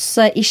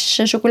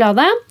Stratos-ish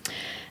sjokolade.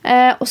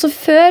 Og så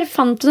før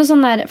fantes det noe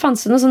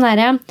sånn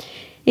der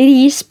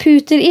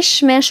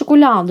risputer-ish med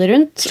sjokolade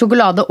rundt.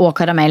 Sjokolade og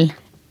karamell.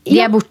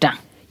 De borte.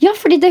 Ja,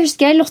 fordi det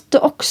husker jeg Lotte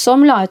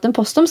Oxom la ut en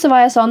post om, så var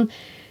jeg sånn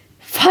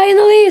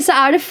finally, så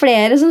det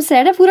flere som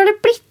ser det. Hvor har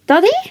det blitt av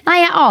de?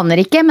 Nei, jeg aner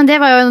ikke, men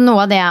det var jo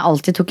noe av det jeg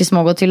alltid tok i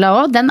smågodthylla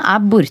også. Den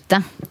borte.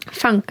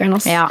 Fankeren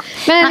også. Ja.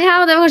 Men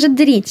det var kanskje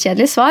et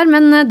dritkjedelig svar,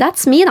 men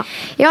that's me da.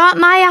 Ja,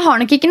 nei, jeg har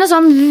nok ikke noe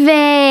sånn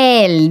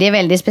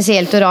veldig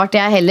spesielt og rart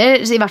jeg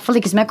heller, i hvert fall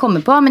ikke som jeg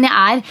kommer på, men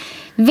jeg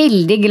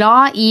veldig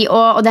glad i,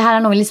 og det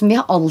her noe liksom vi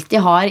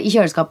alltid har i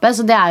kjøleskapet,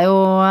 så det jo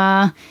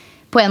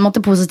på en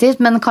måte positivt,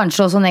 men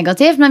kanskje også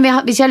negativt. Men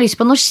hvis jeg har lyst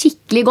på noe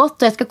skikkelig godt,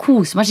 og jeg skal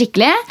kose meg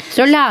skikkelig,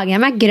 så lager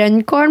jeg meg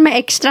grønnkål med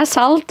ekstra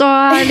salt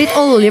og litt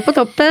olje på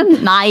toppen.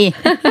 Nei.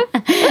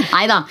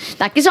 Neida,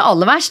 det ikke så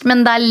aller verst,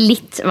 men det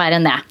litt verre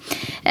enn det.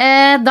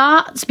 Da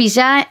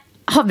spiser jeg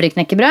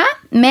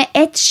havreknekkebrød med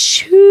et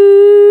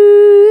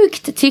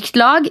sjukt tykt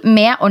lag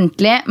med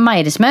ordentlig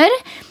meieresmør,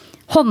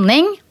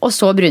 honning og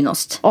så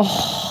brunost.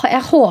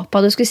 Jeg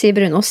håpet du skulle si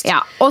brunost.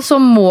 Ja, og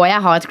så må jeg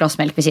ha et glass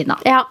melk ved siden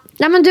av. Ja.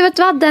 Nei, men du vet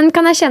hva, den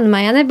kan jeg kjenne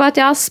meg igjen i. Bare at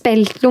jeg har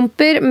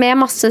speltklumper med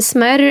masse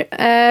smør,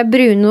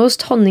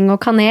 brunost, honning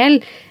og kanel.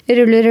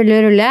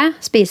 Rulle,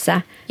 spise.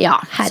 Ja,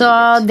 herregud.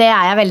 Så det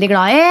jeg veldig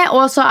glad i.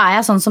 Og så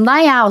jeg sånn som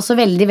deg, jeg også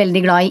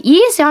veldig glad i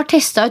is. Jeg har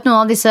testet ut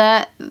noen av disse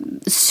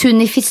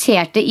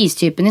sunifiserte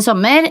istypene i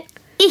sommer.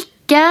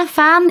 Ikke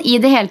fan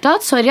i det hele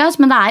tatt, sorry,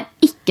 men det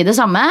ikke det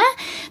samme.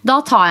 Da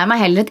tar jeg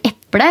meg heller et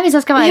eple, hvis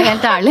jeg skal være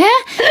helt ærlig.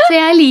 Så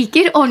jeg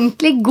liker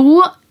ordentlig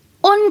god,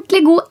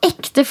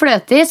 ekte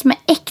fløteis med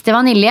ekte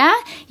vanilje,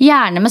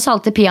 gjerne med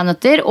salte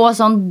peanøtter og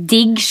sånn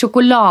digg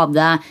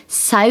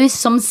sjokoladesaus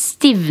som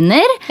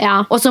stivner.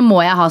 Ja. Og så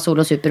må jeg ha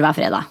Solo Super hver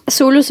fredag.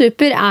 Solo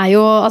Super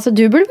jo, altså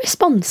du burde bli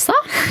sponset.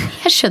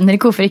 Jeg skjønner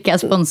ikke hvorfor ikke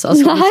jeg sponset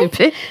Solo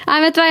Super. Nei,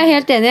 vet du hva, jeg er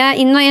helt enig.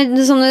 Inn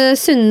når sånne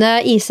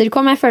sunne iser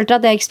kom, jeg følte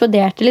at det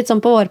eksploderte litt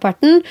sånn på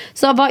vårparten.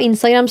 Så var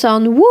Instagram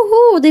sånn,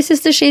 woohoo, this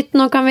is the shit,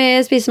 nå kan vi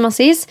spise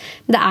masse is.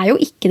 Men det jo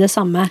ikke det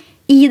samme.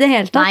 I det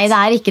hele tatt. Nei,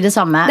 det ikke det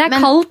samme. Det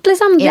kaldt,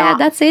 liksom.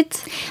 That's it.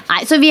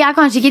 Nei, så vi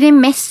kanskje ikke de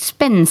mest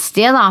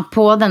spenstige da,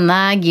 på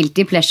denne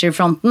guilty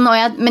pleasure-fronten.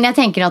 Men jeg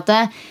tenker at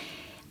det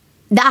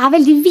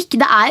veldig viktig.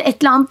 Det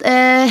et eller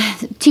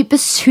annet type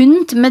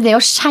sunt med det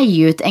å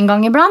skeie ut en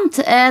gang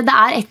iblant. Det et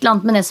eller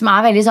annet med det som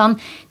veldig sånn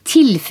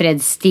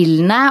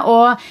tilfredsstillende.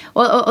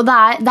 Og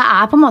det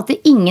på en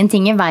måte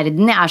ingenting i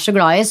verden jeg så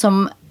glad i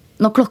som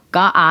når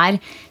klokka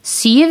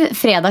 7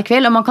 fredag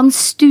kveld, og man kan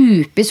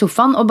stupe i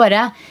sofaen og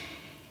bare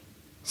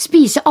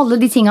spise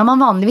alle de tingene man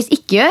vanligvis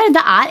ikke gjør.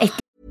 Det et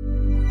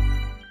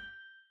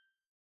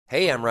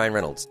Hey, I'm Ryan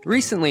Reynolds.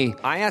 Recently,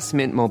 I asked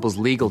Mint Mobile's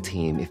legal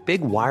team if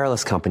big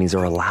wireless companies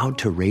are allowed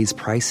to raise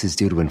prices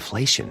due to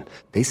inflation.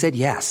 They said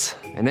yes.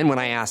 And then when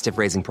I asked if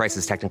raising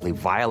prices technically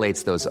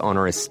violates those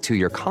onerous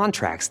 2-year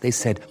contracts, they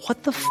said,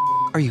 "What the f***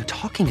 are you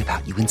talking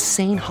about, you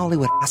insane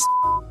Hollywood ass?"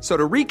 So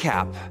to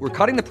recap, we're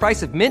cutting the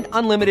price of Mint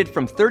Unlimited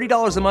from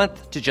 $30 a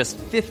month to just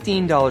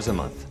 $15 a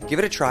month. Give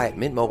it a try at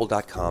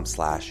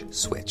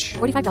mintmobile.com/switch.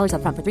 $45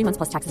 up front for 3 months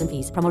plus taxes and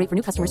fees. Promo rate for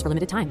new customers for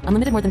limited time.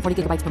 Unlimited more than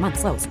 40 gigabytes per month.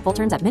 Slows full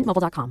terms at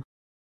mintmobile.com.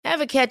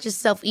 Ever catch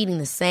yourself eating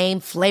the same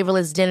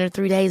flavorless dinner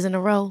 3 days in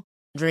a row?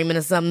 Dreaming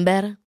of something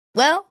better?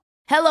 Well,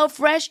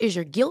 HelloFresh is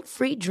your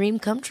guilt-free dream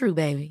come true,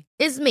 baby.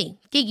 It's me,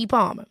 Keke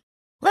Palmer.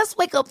 Let's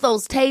wake up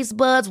those taste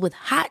buds with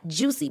hot,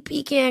 juicy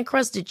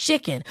pecan-crusted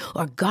chicken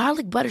or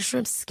garlic butter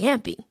shrimp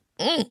scampi.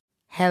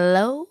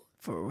 Hello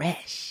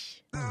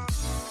Fresh.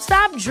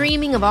 Stop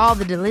dreaming of all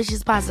the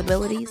delicious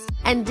possibilities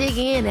and dig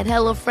in at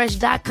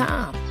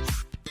HelloFresh.com.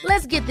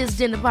 Let's get this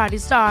dinner party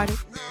started.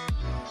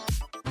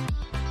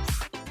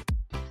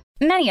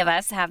 Many of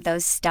us have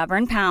those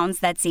stubborn pounds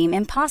that seem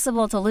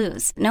impossible to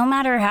lose, no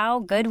matter how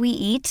good we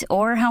eat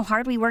or how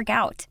hard we work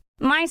out.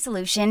 My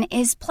solution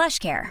is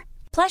PlushCare.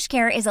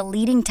 PlushCare is a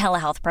leading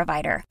telehealth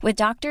provider with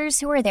doctors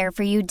who are there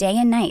for you day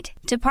and night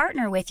to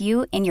partner with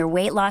you in your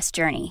weight loss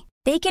journey.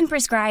 They can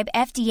prescribe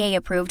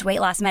FDA-approved weight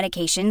loss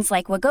medications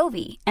like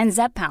Wegovy and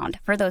Zepbound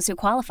for those who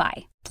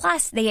qualify.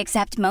 Plus, they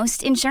accept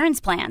most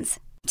insurance plans.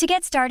 To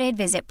get started,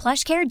 visit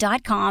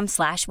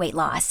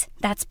plushcare.com/weightloss.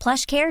 That's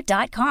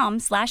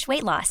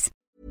plushcare.com/weightloss.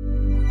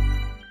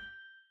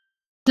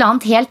 Et eller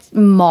annet helt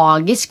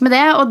magisk med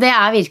det, og det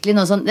virkelig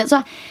noe sånn.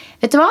 Så,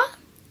 vet du hva?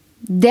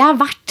 Det har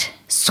vært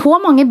så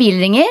mange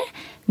bilringer.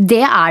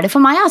 Det det for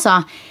meg,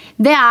 altså.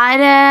 Det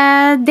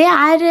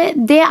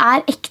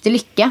ekte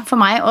lykke for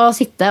meg å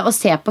sitte og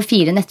se på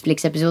 4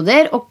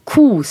 Netflix-episoder og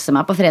kose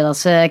meg på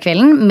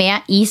fredagskvelden med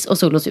is og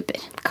Solo Super.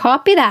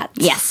 Copy that.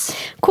 Yes.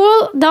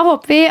 Cool, da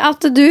håper vi at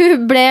du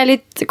ble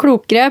litt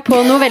klokere på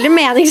noe veldig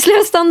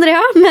meningsløst,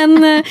 Andrea.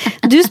 Men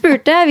du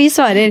spurte, vi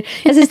svarer.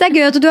 Jeg synes det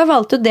gøy at du har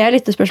valgt ut det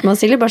lyttespørsmålet,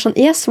 Silje. Bare sånn,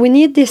 yes, we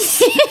need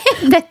this.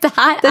 Dette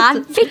her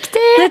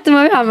viktig. Dette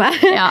må vi ha med.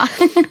 Ja.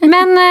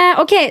 Men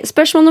ok,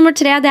 spørsmål nummer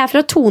 3, det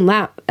fra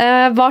Tone.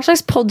 Hva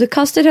slags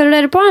podcaster hører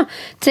dere på?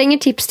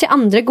 Trenger tips til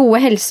andre gode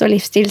helse- og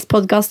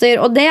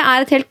livsstilspodcaster. Og det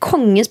et helt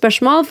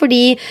kongespørsmål,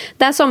 fordi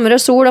det sommer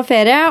og sol og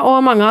ferie,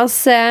 og mange av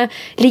oss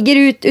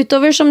ligger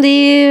utover som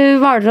de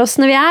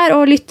hvalrossene vi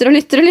og lytter og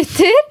lytter og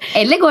lytter.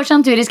 Eller går seg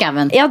en tur i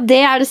skauen. Ja,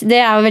 det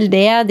jo vel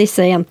det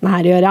disse jentene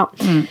her gjør, ja.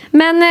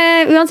 Men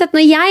uansett,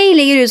 når jeg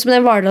ligger ut som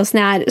den hvalrossen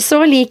jeg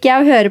så liker jeg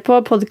å høre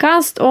på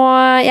podcast,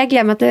 og jeg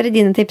gleder meg til å høre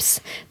dine tips.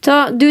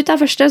 Så du tar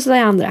første, så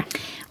jeg andre.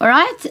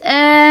 Alright.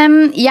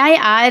 Jeg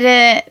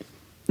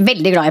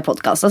veldig glad i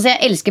podcast. Altså,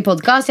 jeg elsker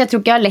podcast. Jeg tror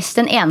ikke jeg har lest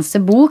en eneste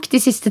bok de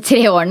siste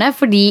 3 årene,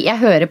 fordi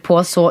jeg hører på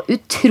så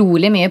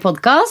utrolig mye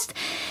podcast.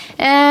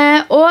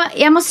 Og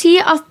jeg må si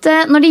at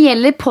når det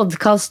gjelder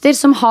podcaster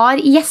som har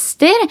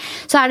gjester,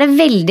 så det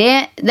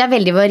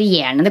veldig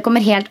varierende. Det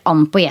kommer helt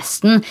an på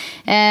gjesten.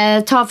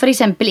 Ta for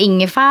eksempel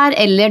Ingefær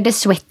eller The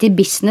Sweaty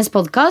Business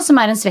Podcast, som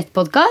en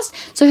svettpodcast.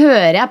 Så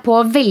hører jeg på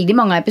veldig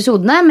mange av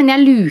episodene, men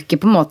jeg luker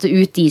på en måte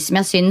ut de som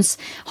jeg synes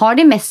har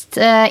de mest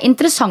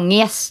interessante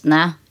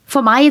gjestene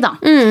for meg, da.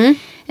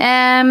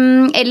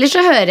 Ellers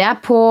så hører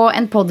jeg på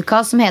en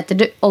podcast som heter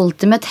The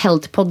Ultimate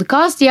Health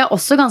Podcast. De har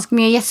også ganske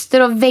mye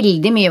gjester og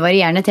veldig mye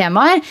varierende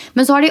temaer.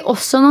 Men så har de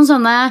også noen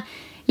sånne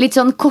litt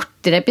sånn korte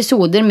kortere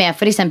episoder med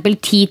for eksempel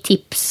 10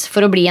 tips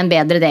for å bli en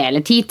bedre del,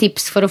 eller 10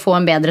 tips for å få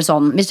en bedre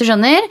sånn, hvis du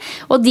skjønner.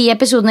 Og de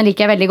episodene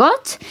liker jeg veldig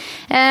godt.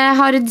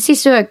 Har de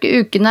siste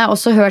ukene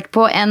også hørt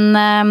på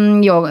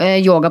en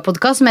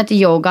yogapodcast som heter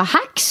Yoga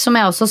Hacks, som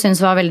jeg også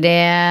synes var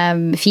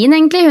veldig fin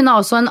egentlig. Hun har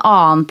også en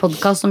annen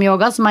podcast om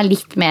yoga som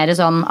litt mer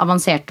sånn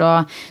avansert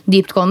og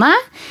dyptgående.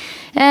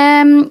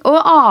 Og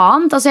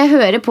annet, altså jeg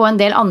hører på en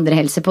del andre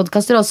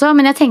helsepodcaster også,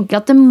 men jeg tenker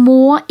at det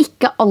må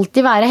ikke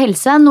alltid være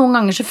helse. Noen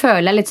ganger så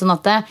føler jeg litt sånn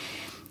at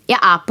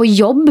jeg på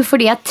jobb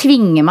fordi jeg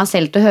tvinger meg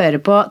selv til å høre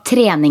på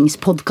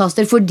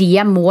treningspodcaster fordi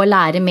jeg må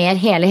lære mer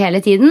hele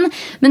tiden.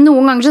 Men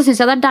noen ganger så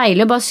synes jeg det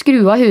deilig å bare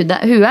skru av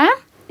huet.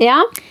 Ja.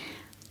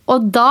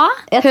 Og da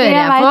jeg hører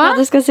jeg på hva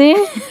du skal si.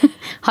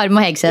 Harm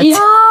og Hegseth.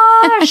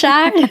 Ja,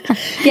 selv.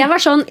 Jeg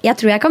var sånn, jeg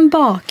tror jeg kan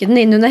bake den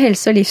inn under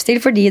helse og livsstil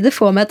fordi det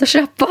får meg til å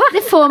slappe av.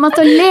 Det får meg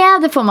til å le,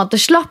 det får meg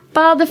til å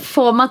slappe av, det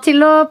får meg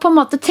til å på en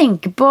måte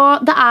tenke på.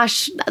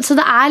 Så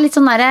det litt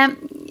sånn der,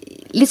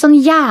 litt sånn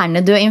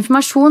hjernedød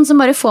informasjon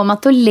som bare får meg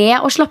til å le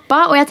og slappe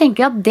av. Og jeg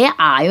tenker at det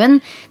jo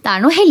det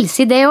noe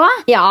helse i det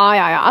også. Ja.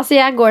 Altså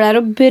jeg går der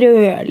og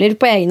brøler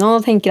på egen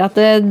hånd og tenker at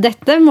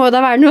dette må da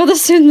være noe av det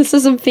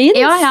sunneste som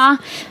finnes. Ja.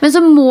 Men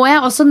så må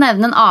jeg også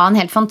nevne en annen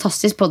helt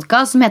fantastisk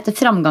podcast som heter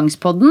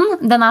Framgangspodden.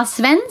 Den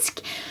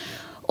svensk.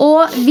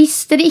 Og hvis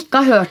dere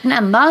ikke har hørt den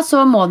enda,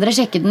 så må dere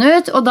sjekke den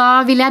ut. Og da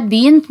vil jeg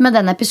begynt med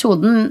den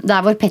episoden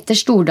der hvor Petter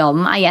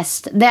Stordalen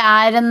gjest. Det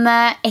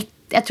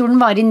jeg tror den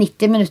var i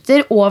 90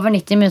 minutter, over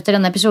 90 minutter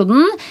denne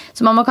episoden,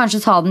 så man må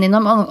kanskje ta den inn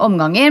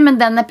omganger, men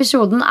den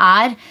episoden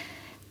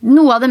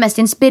noe av det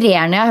mest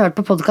inspirerende jeg har hørt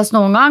på podcast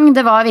noen gang.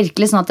 Det var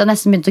virkelig sånn at jeg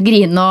nesten begynte å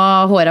grine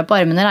og håret på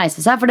armene reise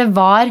seg, for det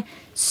var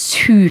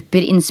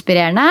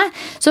superinspirerende.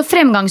 Så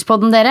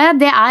Fremgangspodden dere,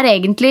 det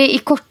egentlig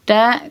i korte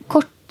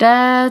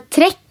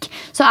trekk,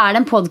 så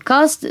det en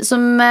podcast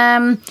som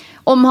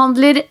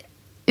omhandler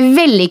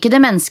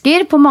vellykkede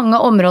mennesker på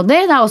mange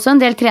områder. Det også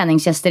en del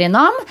treningsgjester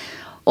innom.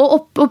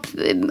 Og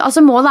altså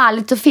målet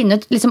litt å finne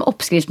ut liksom,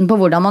 oppskriften på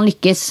hvordan man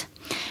lykkes.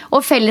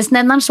 Og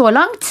fellesnevneren så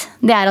langt,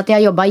 det at de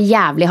har jobbet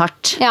jævlig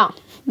hardt. Ja,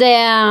 det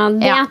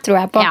tror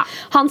jeg på. Ja.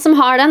 Han som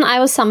har den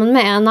jo sammen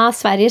med en av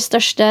Sveriges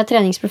største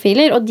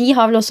treningsprofiler, og de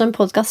har vel også en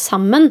podcast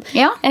sammen.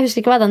 Ja. Jeg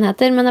husker ikke hva den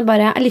heter, men det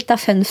bare litt av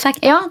fun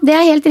fact. Ja, det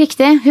helt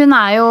riktig. Hun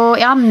jo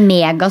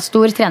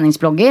megastor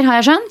treningsblogger,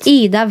 har jeg skjønt.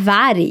 Ida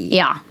Værg.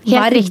 Ja,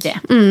 helt riktig.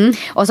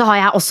 Og så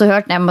har jeg også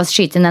hørt, jeg må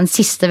skyte inn den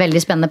siste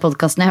veldig spennende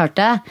podcasten jeg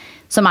hørte,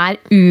 som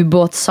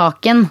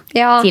ubåtsaken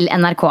til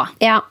NRK.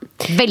 Ja.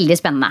 Veldig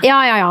spennende.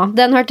 Ja.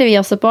 Den hørte vi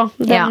også på.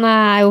 Den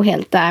jo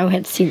helt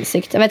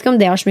sinnssykt. Jeg vet ikke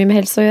om det har så mye med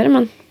helse å gjøre,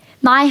 men...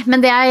 Nei,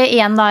 men det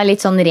igjen da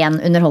litt sånn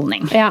ren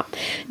underholdning. Ja.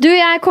 Du,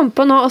 jeg kom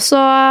på nå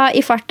også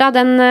i farta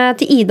den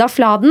til Ida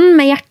Fladen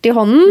med hjertet i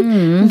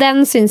hånden.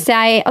 Den synes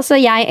jeg, altså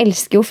jeg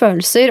elsker jo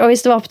følelser, og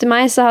hvis det var opp til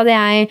meg så hadde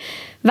jeg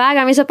hver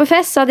gang vi satt på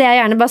fest, så hadde jeg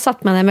gjerne bare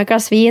satt meg ned med et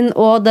glass vin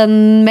og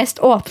den mest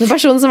åpne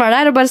personen som var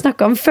der, og bare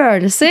snakket om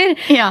følelser.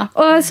 Ja.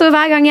 Og så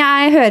hver gang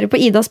jeg hører på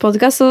Idas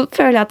podcast, så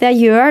føler jeg at jeg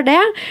gjør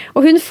det.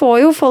 Og hun får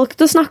jo folk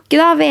til å snakke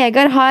da.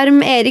 Vegard Harm,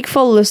 Erik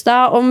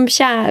Follestad om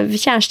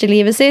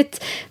kjærestelivet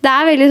sitt. Det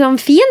veldig sånn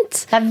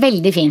fint. Det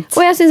veldig fint.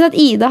 Og jeg synes at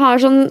Ida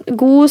har sånn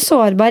god,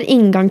 sårbar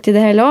inngang til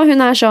det hele også.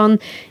 Hun sånn,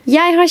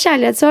 jeg har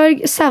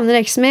kjærlighetssorg,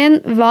 savner eksen min,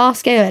 hva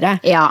skal jeg gjøre?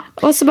 Ja.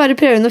 Og så bare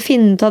prøver hun å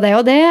finne ut av det,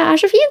 og det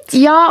så fint.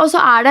 Ja, og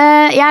så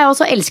jeg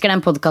også elsker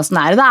den podcasten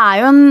der. Det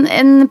jo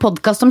en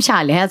podcast om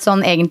kjærlighet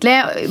sånn egentlig.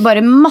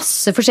 Bare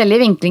masse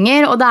forskjellige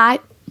vinklinger. Og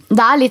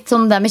det litt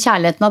sånn det med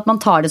kjærligheten at man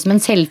tar det som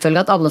en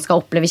selvfølge at alle skal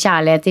oppleve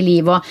kjærlighet i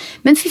livet.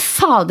 Men fy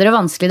fader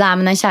hvor vanskelig det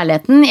med den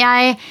kjærligheten.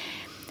 Jeg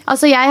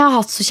har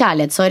hatt så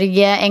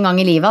kjærlighetssorg en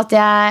gang i livet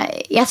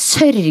at jeg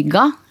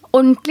sørga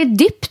ordentlig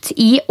dypt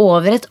i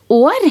over et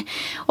år.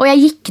 Og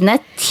jeg gikk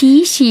ned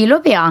 10 kilo,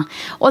 Pia.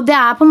 Og det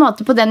på en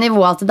måte på det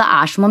nivået at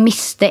det som å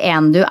miste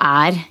en du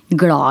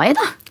glad i,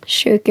 da.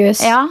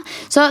 Sjukehus. Ja,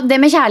 så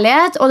det med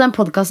kjærlighet og den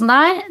podcasten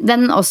der,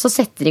 den også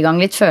setter i gang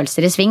litt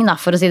følelser i sving, da,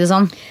 for å si det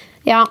sånn.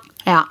 Ja,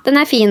 den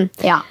fin.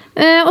 Ja.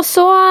 Og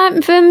så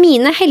for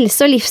mine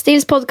helse- og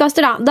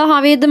livsstilspodcaster da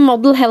har vi The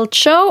Model Health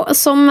Show,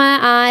 som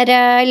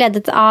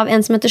ledet av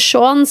en som heter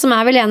Sean, som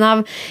vel en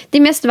av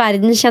de mest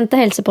verdenskjente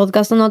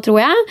helsepodcastene nå, tror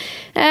jeg.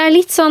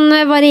 Litt sånn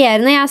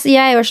varierende.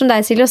 Jeg gjør som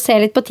deg, Silje, og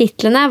ser litt på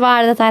titlene. Hva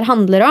dette her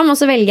handler om? Og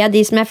så velger jeg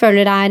de som jeg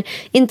føler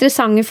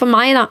interessante for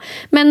meg, da.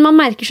 Men man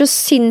merker så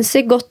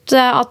sinnssykt godt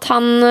at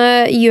han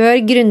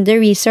gjør grundig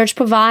research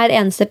på hver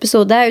eneste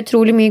episode.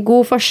 Utrolig mye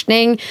god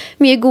forskning,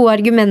 mye gode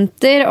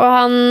argumenter, og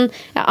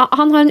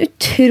han har en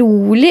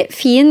utrolig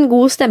fin,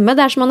 god stemme.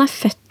 Det som han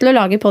født til å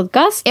lage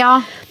podcast.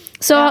 Ja.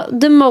 Så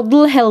The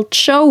Model Health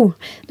Show.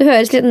 Det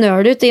høres litt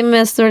nerd ut i og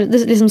med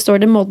det liksom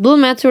står The Model,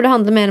 men jeg tror det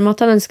handler mer om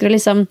at han ønsker å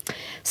liksom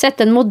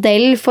sette en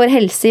modell for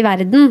helse i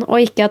verden,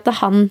 og ikke at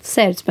han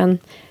ser ut som en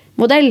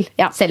modell.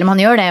 Ja. Selv om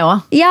han gjør det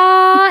også.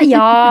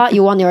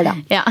 Jo, han gjør det.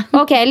 Ja.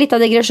 Ok, litt av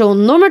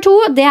digresjon. Nummer 2,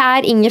 det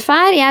er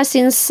ingefær. Jeg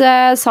synes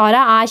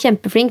Sara er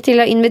kjempeflink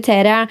til å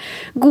invitere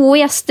gode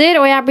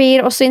gjester, og jeg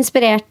blir også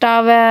inspirert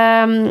av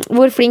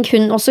hvor flink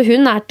hun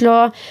er til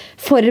å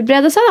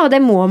forberede seg, da. Og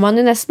det må man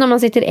jo nesten når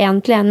man sitter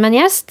 1 til 1 med en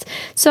gjest.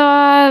 Så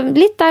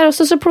litt der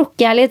også så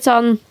plukker jeg litt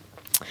sånn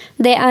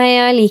det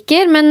jeg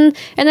liker, men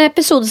en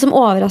episode som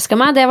overrasket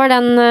meg, det var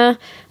den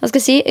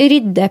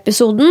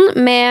ryddeepisoden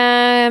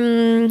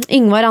med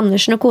Yngvar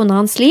Andersen og kona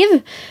hans Liv.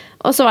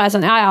 Og så var jeg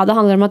sånn, det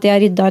handler om at de har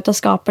ryddet ut av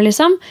skapet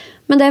liksom.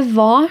 Men det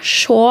var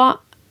så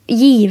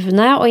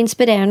givende og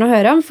inspirerende å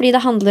høre om, fordi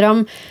det handler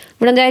om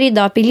hvordan de har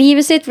ryddet opp i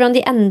livet sitt, hvordan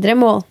de endrer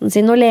måten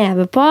sin å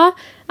leve på.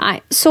 Nei,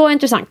 så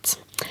interessant.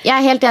 Jeg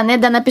er helt enig.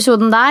 Den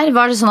episoden der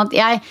var det sånn at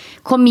jeg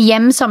kom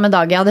hjem samme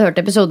dag jeg hadde hørt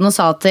episoden og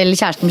sa til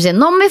kjæresten sin,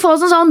 nå må vi få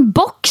oss en sånn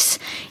boks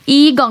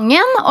i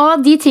gangen,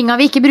 og de tingene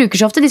vi ikke bruker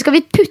så ofte, de skal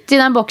vi putte i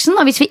den boksen,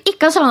 og hvis vi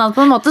ikke har savnet det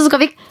på en måte, så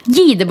skal vi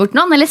gi det bort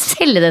noen, eller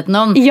selge det til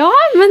noen. Ja,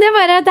 men det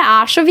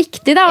er så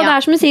viktig da, og det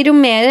er som du sier, jo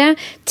mer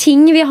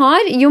ting vi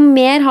har, jo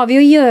mer har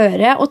vi å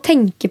gjøre og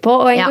tenke på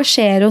og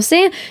engasjere oss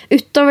i,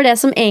 utover det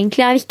som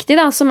egentlig er viktig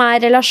da, som er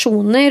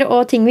relasjoner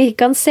og ting vi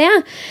ikke kan se.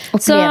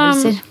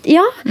 Opplevelser.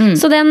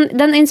 Så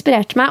den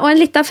inspirerte meg. Og en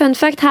liten fun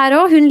fact her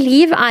også, hun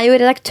Liv er jo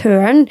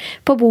redaktøren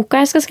på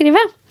boka jeg skal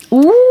skrive.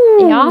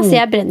 Ja, så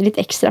jeg brenner litt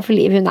ekstra for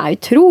Liv. Hun er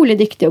utrolig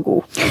dyktig og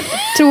god.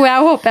 Tror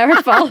jeg og håper jeg i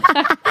hvert fall.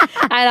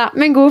 Neida,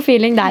 men god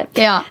feeling der.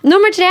 Ja.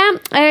 Nummer 3,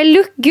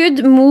 Look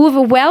Good,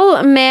 Move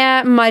Well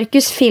med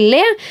Marcus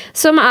Philly,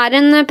 som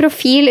er en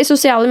profil i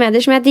sosiale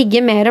medier som jeg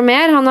digger mer og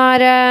mer. Han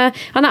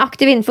er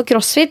aktiv innenfor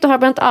CrossFit og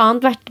har blant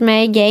annet vært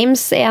med i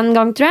Games en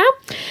gang, tror jeg.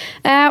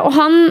 Og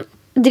han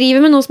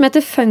driver med noe som heter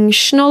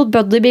functional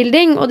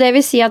bodybuilding, og det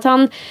vil si at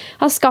han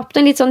har skapt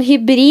en litt sånn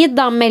hybrid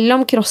da,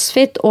 mellom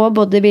crossfit og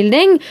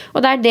bodybuilding,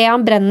 og det er det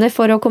han brenner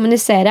for å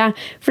kommunisere.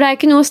 For det er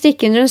ikke noe å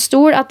stikke under en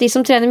stol at de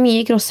som trener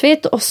mye i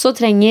crossfit også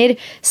trenger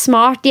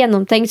smart,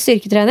 gjennomtenkt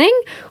styrketrening,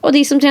 og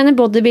de som trener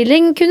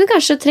bodybuilding kunne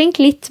kanskje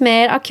trengt litt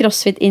mer av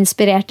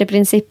crossfit-inspirerte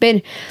prinsipper.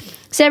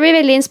 Så jeg blir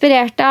veldig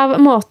inspirert av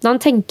måten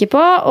han tenker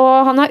på,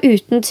 og han har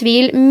uten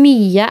tvil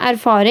mye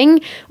erfaring,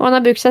 og han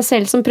har brukt seg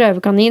selv som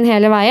prøvekanin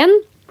hele veien.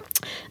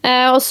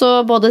 Og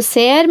så både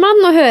ser man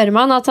og hører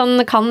man at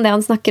han kan det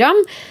han snakker om.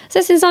 Så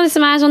jeg synes han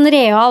liksom er en sånn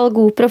real,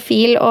 god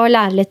profil å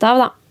lære litt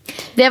av da.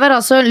 Det var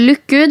altså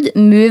Look Good,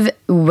 Move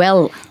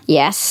Well.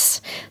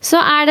 Yes.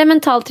 Så er det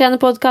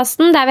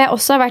Mentaltrener-podcasten, der vi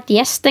også har vært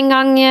gjest en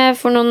gang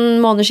for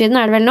noen måneder siden,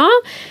 er det vel nå.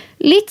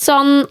 Litt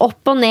sånn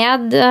opp og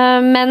ned,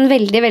 men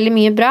veldig, veldig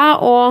mye bra.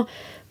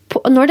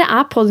 Og når det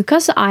er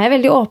podcast, så er jeg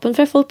veldig åpen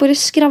for at folk bare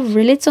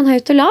skravler litt sånn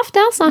høyt og lavt.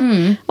 Ja, altså.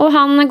 Og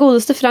han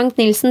godeste Frank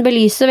Nilsen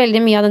belyser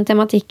veldig mye av den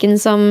tematikken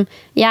som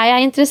jeg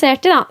er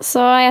interessert i. Da. Så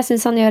jeg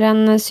synes han gjør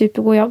en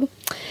supergod jobb.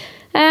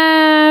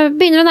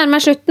 Begynner å nærme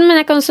meg slutten, men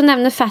jeg kan også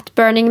nevne Fat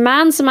Burning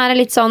Man, som er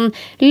en litt sånn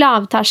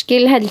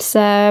lavterskel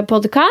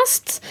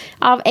helsepodcast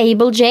av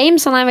Abel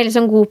James. Han er en veldig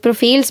sånn god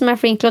profil som er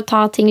flink til å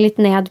ta ting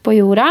litt ned på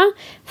jorda.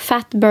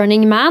 Fat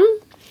Burning Man.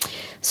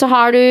 Så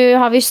har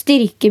vi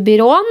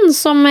Styrkebyråen,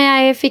 som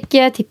jeg fikk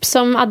tips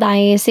om av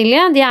deg,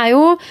 Silje. De er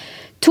jo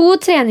 2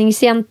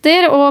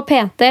 treningsjenter og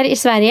PT-er i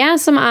Sverige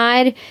som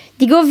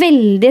de går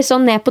veldig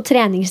sånn ned på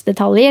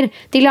treningsdetaljer.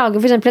 De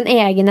lager for eksempel en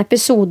egen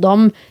episode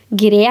om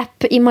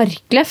grep i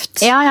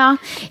markløft. Ja,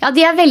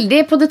 de er veldig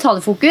på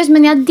detaljfokus,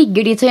 men jeg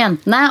digger de 2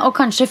 jentene, og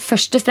kanskje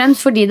først og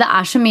fremst fordi det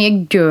er så mye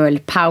girl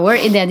power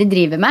i det de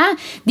driver med.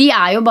 De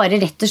er jo bare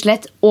rett og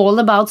slett all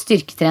about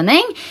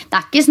styrketrening.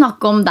 Der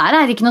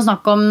er det ikke noe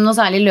snakk om noe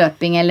særlig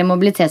løping eller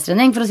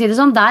mobilitetstrening, for å si det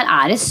sånn. Der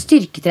er det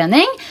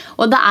styrketrening,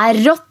 og det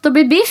er rått å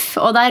bli biff,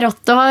 og det er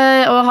rått å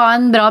ha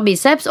en bra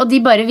biceps, og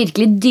de bare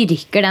virkelig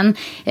dyrker den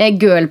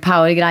girl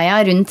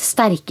power-greia rundt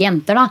sterke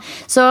jenter da.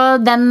 Så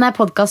den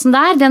podcasten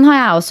der, den har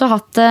jeg også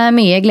hatt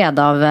mye glede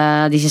av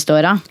de siste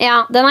årene.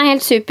 Ja, den er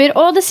helt super.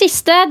 Og det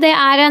siste, det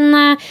er en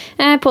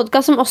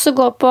podcast som også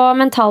går på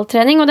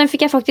mentaltrening, og den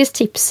fikk jeg faktisk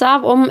tips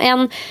av om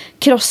en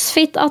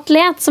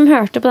crossfit-atlet som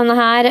hørte på denne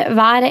her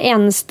hver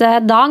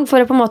eneste dag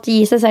for å på en måte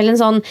gi seg selv en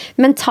sånn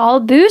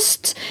mental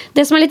boost.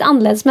 Det som er litt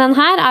annerledes med den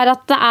her, er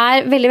at det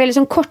er veldig, veldig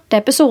sånn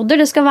korte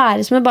episoder. Det skal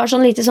være som bare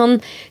sånn lite sånn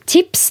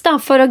tips da,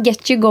 for å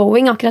get you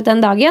going akkurat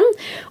den dagen.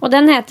 Og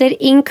den heter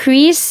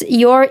Increase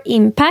Your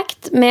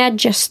Impact med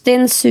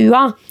Justin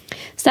Sua.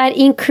 Så det er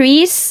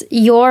Increase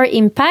Your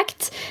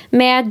Impact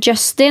med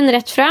Justin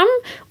rett frem,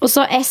 og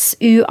så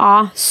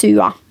SUA,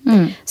 Sua.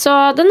 Så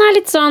den er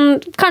litt sånn,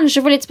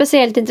 kanskje for litt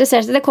spesielt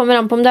interesserte. Det kommer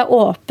an på om det er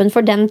åpen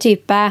for den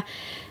type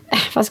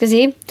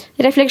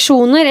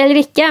refleksjoner eller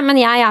ikke, men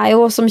jeg er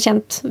jo som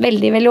kjent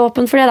veldig, veldig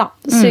åpen for det da.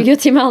 Suger jo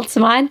til med alt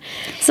som er.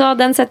 Så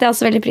den setter jeg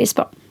også veldig pris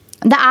på.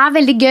 Det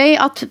veldig gøy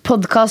at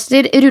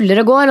podcaster ruller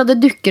og går, og det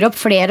dukker opp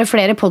flere og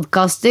flere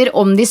podcaster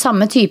om de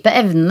samme type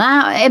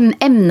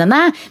emnene,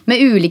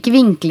 med ulike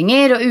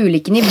vinklinger og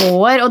ulike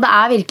nivåer, og det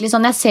virkelig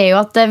sånn, jeg ser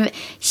jo at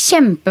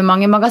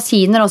kjempemange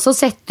magasiner også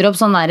setter opp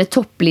sånne der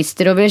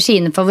topplister over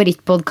sine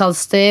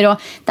favorittpodcaster, og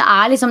det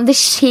liksom, det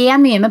skjer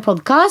mye med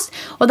podcast,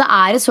 og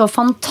det så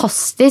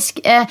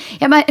fantastisk,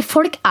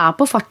 folk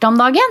på farta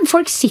om dagen,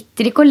 folk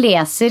sitter ikke og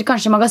leser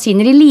kanskje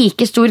magasiner i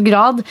like stor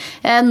grad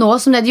nå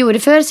som det de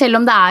gjorde før, selv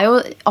om det jo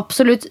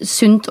absolutt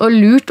sunt og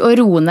lurt å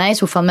roe ned i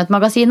sofaen med et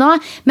magasin nå.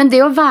 Men det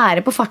å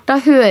være på farta,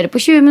 høre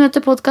på 20 minutter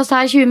podcast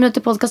her, 20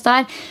 minutter podcast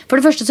der, for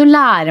det første så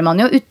lærer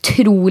man jo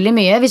utrolig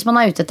mye hvis man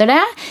ute etter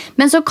det,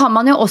 men så kan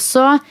man jo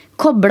også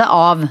koble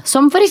av,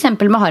 som for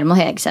eksempel med Harm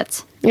og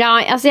Hegseth. Ja,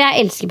 altså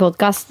jeg elsker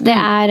podcast. Det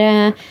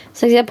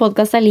så jeg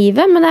podcast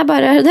livet, men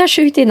det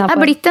sjukt innenfor.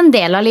 Det blitt en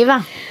del av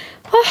livet.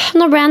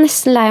 Nå ble jeg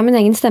nesten lei av min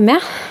egen stemme,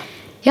 ja.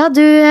 Ja,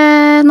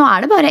 nå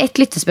det bare ett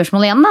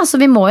lyttespørsmål igjen da, så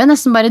vi må jo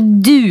nesten bare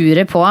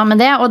dure på med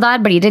det, og der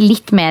blir det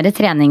litt mer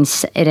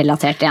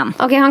treningsrelatert igjen.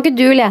 Ok, kan ikke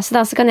du lese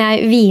da, så kan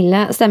jeg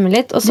hvile stemmen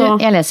litt, og så...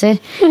 Jeg leser.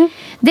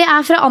 Det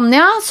fra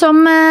Anja, som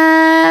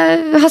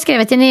har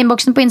skrevet inn i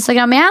inboxen på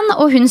Instagram igjen,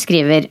 og hun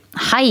skriver: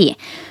 Hei!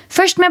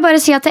 Først må jeg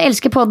bare si at jeg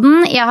elsker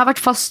podden. Jeg har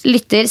vært fast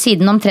lytter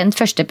siden omtrent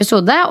første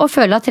episode, og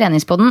føler at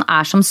treningspodden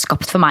som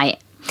skapt for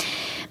meg.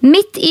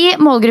 Midt i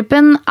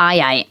målgruppen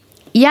jeg.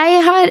 Jeg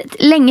har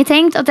lenge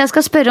tenkt at jeg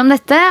skal spørre om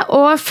dette,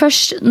 og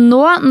først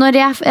nå, når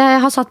jeg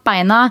har satt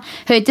beina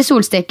høyt i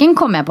solsteken,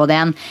 kommer jeg på det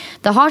igjen.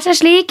 Det har seg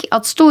slik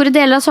at store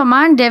deler av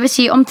sommeren, det vil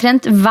si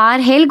omtrent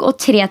hver helg og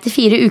 3 til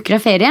 4 uker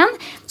av ferien,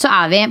 så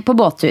vi på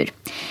båttur.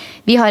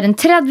 Vi har en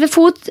 30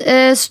 fot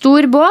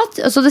stor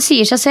båt, så det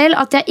sier seg selv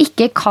at jeg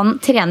ikke kan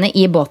trene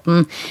i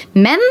båten.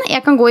 Men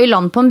jeg kan gå i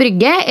land på en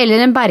brygge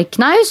eller en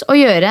bergknaus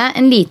og gjøre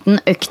en liten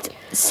økt.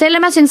 Selv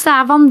om jeg synes det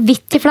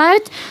vanvittig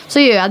flaut,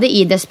 så gjør jeg det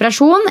i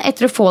desperasjon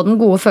etter å få den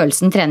gode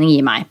følelsen trening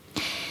gir meg.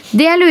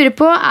 Det jeg lurer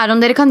på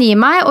om dere kan gi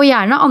meg, og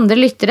gjerne andre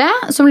lyttere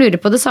som lurer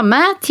på det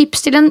samme,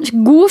 tips til en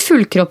god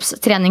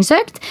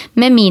fullkroppstreningsøkt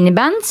med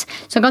minibands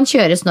som kan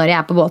kjøres når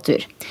jeg på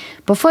båttur.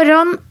 På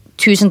forhånd,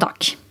 tusen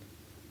takk.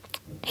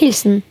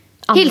 Hilsen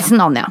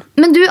Anja.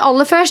 Men du,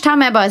 aller først, her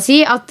må jeg bare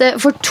si at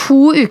for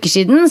 2 uker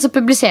siden så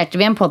publiserte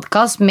vi en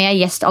podcast med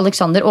gjest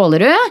Alexander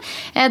Ålerød.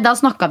 Da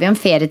snakket vi om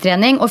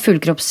ferietrening og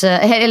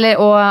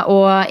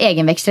og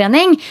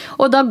egenveksttrening.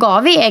 Og da ga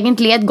vi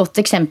egentlig et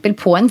godt eksempel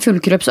på en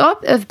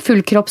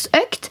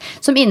fullkroppsøkt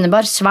som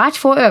innebar svært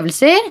få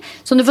øvelser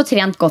som du får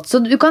trent godt.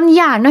 Så du kan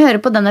gjerne høre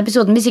på den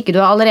episoden hvis ikke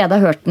du allerede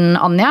har hørt den,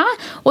 Anja.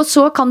 Og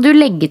så kan du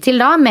legge til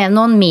da med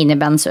noen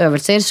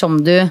minibandsøvelser som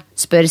du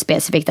spør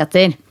spesifikt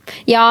etter.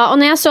 Ja, og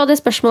når jeg så det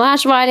spørsmålet her,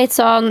 så var jeg litt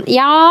sånn,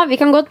 ja, vi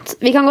kan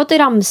godt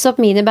ramse opp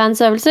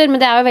minibandsøvelser, men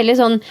det jo veldig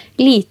sånn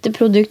lite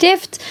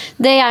produktivt.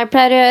 Det jeg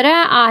pleier å gjøre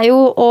jo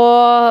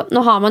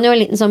nå har man jo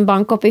en liten sånn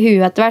bank opp i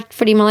huet etter hvert,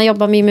 fordi man har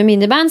jobbet mye med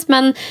minibands,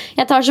 men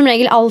jeg tar som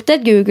regel alltid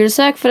et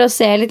Google-søk for å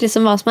se litt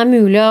liksom hva som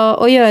mulig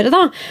å gjøre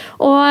da.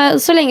 Og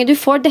så lenge du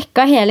får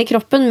dekket hele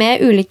kroppen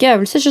med ulike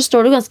øvelser, så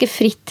står du ganske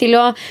fritt til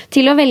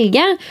å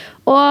velge.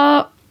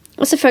 Og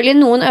selvfølgelig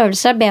noen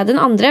øvelser bedre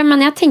enn andre,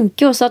 men jeg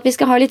tenker også at vi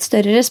skal ha litt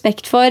større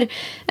respekt for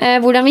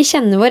hvordan vi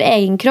kjenner vår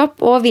egen kropp,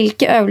 og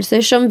hvilke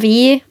øvelser som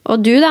vi, og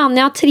du da,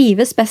 Anja,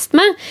 trives best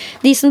med.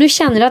 De som du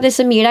kjenner at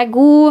disse gir deg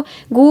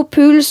god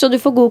puls, og du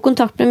får god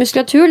kontakt med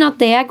muskulaturen, at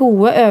det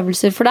gode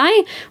øvelser for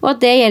deg, og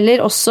at det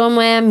gjelder også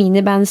med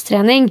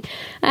minibandstrening.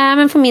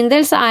 Men for min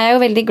del så jeg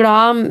jo veldig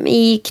glad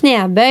i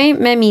knebøy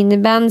med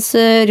minibands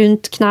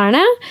rundt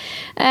knærne.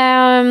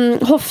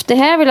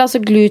 Hoftehev, eller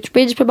altså glute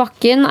bridge på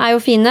bakken jo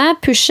fine.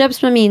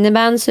 Push-ups med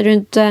minibands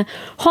rundt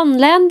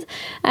håndledd.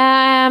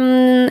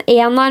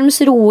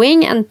 Enarms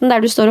roing, enten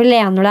der du står og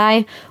lener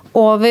deg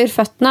over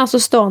føttene,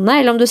 altså stående,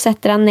 eller om du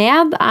setter deg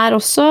ned,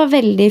 også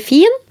veldig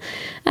fin.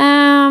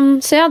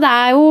 Så ja, det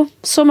jo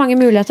så mange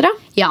muligheter da.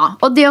 Ja,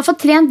 og det å få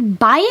trent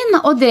bein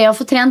og det å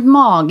få trent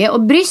mage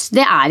og bryst,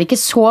 det ikke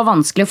så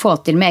vanskelig å få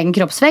til med egen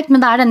kroppsvekt, men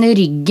det denne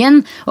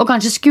ryggen og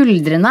kanskje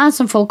skuldrene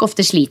som folk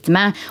ofte sliter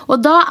med. Og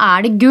da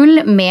det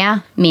gull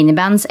med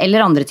minibands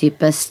eller andre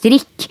typer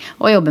strikk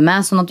å jobbe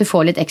med, sånn at du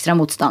får litt ekstra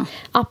motstand.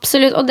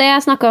 Absolutt, og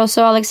det snakket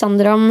også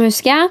Alexander om,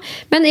 husker jeg.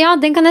 Men ja,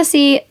 den kan jeg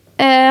si,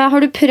 har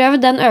du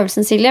prøvd den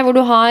øvelsen, Silje, hvor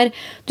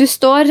du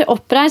står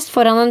oppreist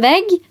foran en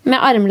vegg med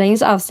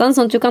armlengdes avstand,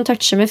 sånn at du kan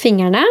touche med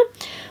fingrene,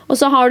 og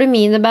så har du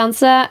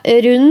minibandset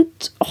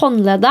rundt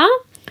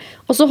håndleddet,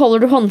 og så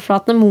holder du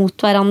håndflatene mot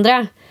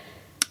hverandre.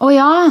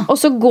 Og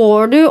så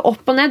går du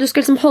opp og ned. Du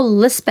skal liksom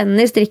holde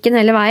spennet i strikken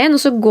hele veien, og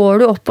så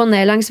går du opp og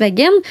ned langs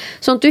veggen,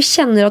 sånn at du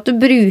kjenner at du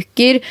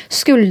bruker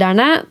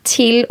skuldrene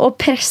til å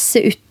presse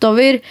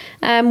utover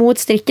mot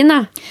strikken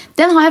da.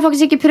 Den har jeg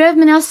faktisk ikke prøvd,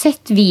 men jeg har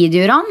sett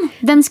videoer av den.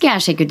 Den skal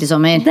jeg sjekke ut i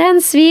sommer.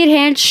 Den svir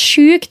helt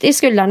sjukt i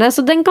skuldrene,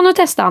 så den kan du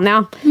teste,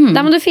 Anja.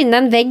 Da må du finne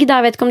en vegg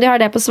da. Jeg vet ikke om de har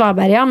det på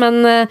Svaberga,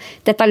 men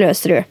dette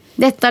løser du.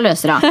 Dette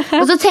løser hun.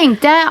 Og så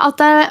tenkte jeg at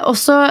det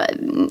også,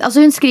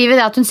 altså hun skriver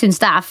det at hun synes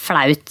det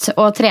flaut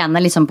å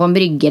trene liksom på en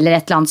brygge eller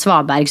et eller annet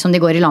svaberg som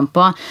de går i land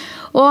på.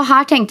 Og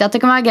her tenkte jeg at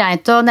det kan være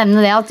greit å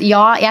nevne det at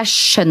ja, jeg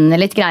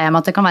skjønner litt greia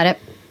med at det kan være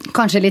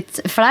kanskje litt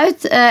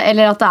flaut,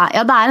 eller at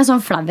det er en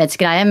sånn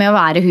flauhetsgreie med å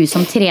være hun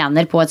som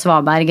trener på et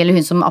svaberg, eller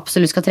hun som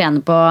absolutt skal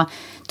trene på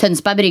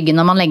Tønsberg Brygge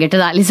når man legger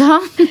til der,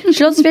 liksom.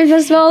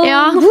 Slottsfjellfestival.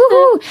 Ja.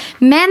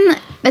 Men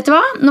vet du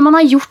hva? Når man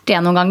har gjort det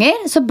noen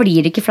ganger, så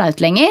blir det ikke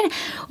flaut lenger.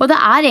 Og det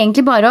er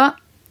egentlig bare å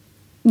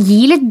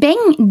gi litt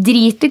beng.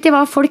 Drit litt i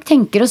hva folk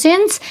tenker og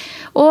syns.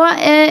 Og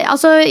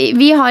altså,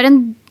 vi har en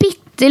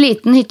bitte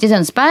liten hytte i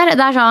Tønsberg.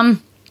 Det er sånn,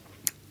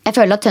 jeg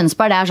føler at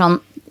Tønsberg det er sånn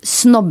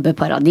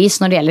snobbeparadis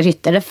når det gjelder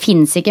hytter. Det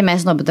finnes ikke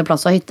mer snobbete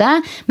plass å hytte.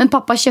 Men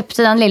pappa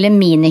kjøpte den lille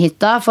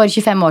minihytta for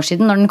 25 år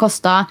siden når den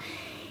kostet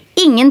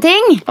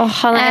ingenting.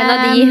 Han er en av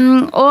de.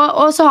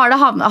 Og så har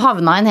det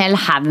havna en hel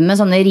haug med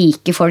sånne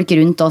rike folk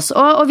rundt oss.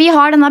 Og vi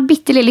har denne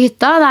bitte lille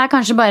hytta. Det er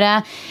kanskje bare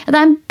det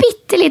er en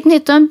bitte liten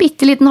hytte og en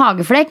bitte liten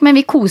hageflekk, men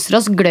vi koser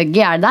oss gløgg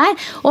i hjel der.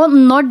 Og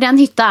når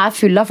den hytta er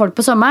full av folk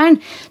på sommeren,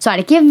 så er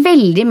det ikke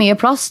veldig mye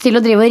plass til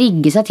å drive og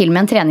rigge seg til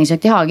med en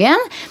treningsøkt i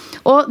hagen.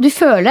 Og du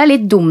føler deg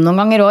litt dum noen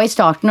ganger også i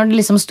starten når du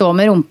liksom står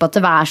med rumpa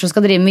til værs og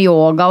skal drive med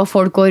yoga, og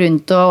folk går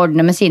rundt og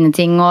ordner med sine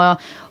ting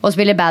og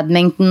spiller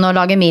badminton og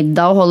lager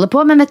middag og holder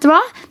på. Men vet du hva?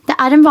 Det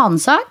er en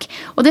vanesak,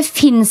 og det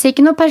finnes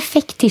ikke noe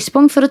perfekt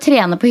tidspunkt for å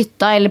trene på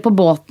hytta eller på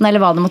båten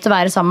eller hva det måtte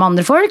være sammen med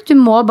andre folk. Du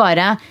må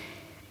bare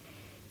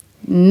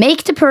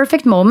make the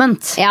perfect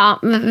moment. Ja,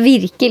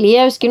 virkelig.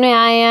 Jeg husker når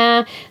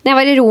jeg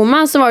var i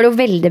Roma, så var det jo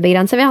veldig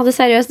begrenset. Vi hadde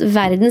seriøst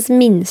verdens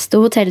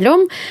minste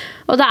hotellrom.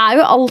 Og det er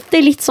jo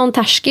alltid litt sånn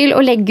terskel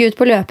å legge ut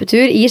på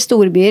løpetur i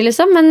storbyer,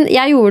 liksom. Men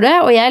jeg gjorde det,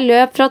 og jeg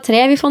løp fra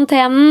Trevi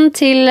Fontenen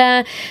til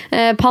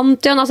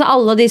Pantheon, altså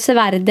alle de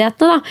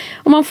severdighetene, da.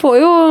 Og man får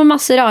jo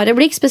masse rare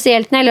blikk,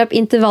 spesielt når jeg løp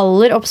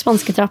intervaller opp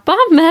spansketrappa.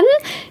 Men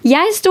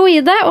jeg sto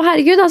i det, og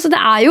herregud, altså det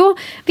er jo,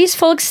 hvis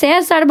folk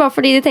ser, så er det bare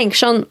fordi de tenker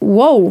sånn,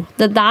 wow,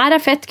 det der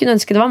er fett, kunne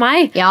ønske det var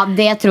meg. Ja,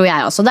 det tror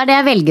jeg også. Det er det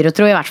jeg velger å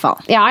tro i hvert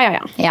fall.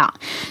 Ja.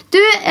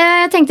 Du,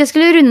 jeg tenkte jeg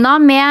skulle runde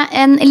av med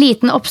en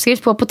liten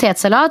oppskrift på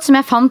potetsalat som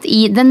jeg fant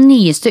i den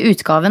nyeste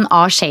utgaven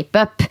av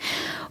Shape Up.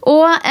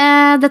 Og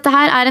dette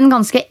her er en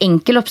ganske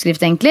enkel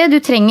oppskrift egentlig. Du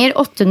trenger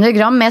 800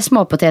 gram med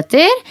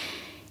småpoteter,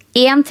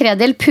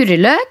 1/3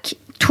 purreløk,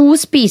 2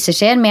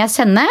 spiseskjeer med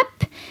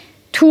sennep,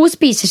 2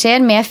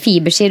 spiseskjeer med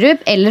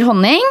fibersirup eller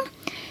honning,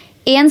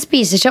 1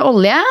 spiseskje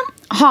olje,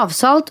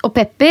 havsalt og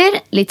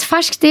pepper, litt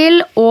fersk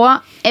til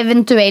og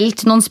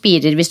eventuelt noen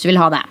spirer hvis du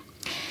vil ha det.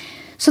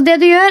 Så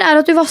det du gjør er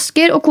at du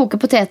vasker og koker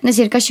poteten i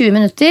ca. 20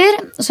 minutter.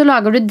 Så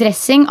lager du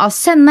dressing av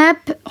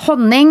sennep,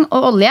 honning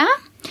og olje.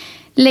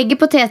 Legger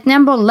poteten i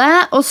en bolle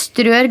og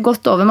strør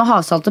godt over med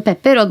havsalt og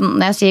pepper. Og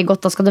når jeg sier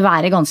godt, da skal det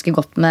være ganske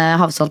godt med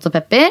havsalt og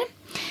pepper.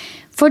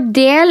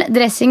 Fordel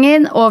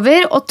dressingen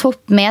over og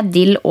topp med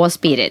dill og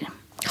spirer.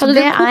 Hadde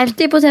du kokt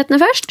de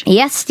potetene først?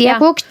 Yes, de er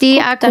kokt. De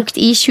er kokt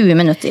i 20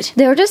 minutter.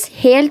 Det hørtes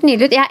helt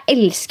nydelig ut. Jeg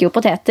elsker jo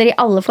poteter i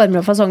alle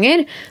former og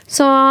fasonger.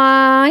 Så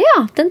ja,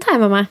 den tar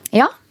jeg med meg.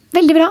 Ja,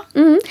 veldig bra.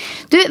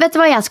 Du, vet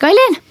du hva jeg skal,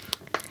 eller?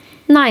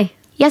 Nei.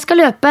 Jeg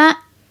skal løpe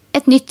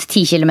et nytt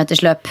 10 km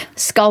løp.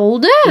 Skal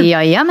du?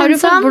 Ja, har du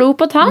fått blod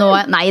på tann?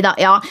 Nei da,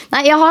 ja.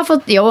 Nei,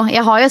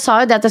 jeg sa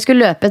jo det at jeg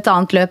skulle løpe et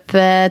annet løp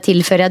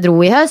til før jeg dro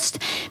i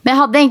høst. Men jeg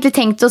hadde egentlig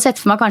tenkt å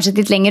sette for meg kanskje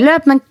et litt lengre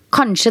løp, men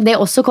kanskje det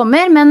også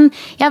kommer. Men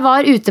jeg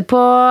var ute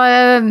på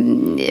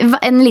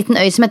en liten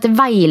øy som heter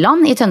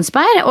Veiland i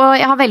Tønsberg, og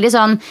jeg har veldig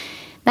sånn,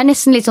 det er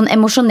nesten litt sånn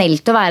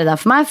emosjonelt å være der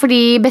for meg,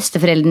 fordi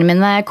besteforeldrene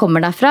mine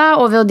kommer derfra,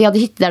 og de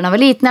hadde hytte der da jeg var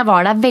liten. Jeg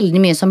var der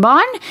veldig mye som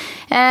barn,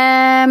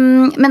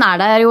 men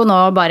er der jo nå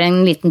bare en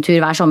liten tur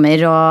hver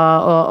sommer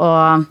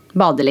og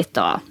bader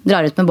litt og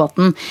drar ut med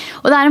båten.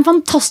 Og det er en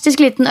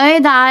fantastisk liten øy.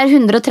 Det er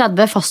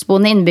 130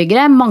 fastboende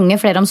innbyggere, mange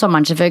flere om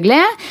sommeren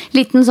selvfølgelig.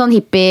 Liten sånn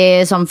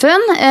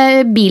hippie-samfunn,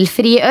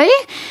 bilfri øy.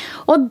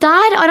 Og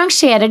der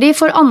arrangerer de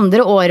for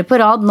andre året på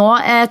rad nå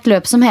et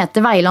løp som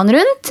heter Veiland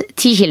rundt,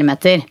 10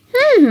 kilometer.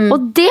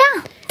 Og det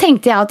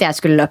tenkte jeg at jeg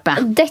skulle løpe.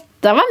 Dette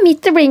var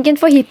midt i blinken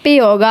for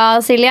hippie yoga,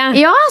 Silje.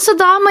 Ja, så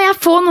da må jeg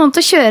få noen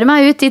til å kjøre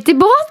meg ut dit i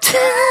båt.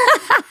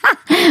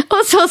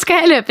 Og så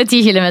skal jeg løpe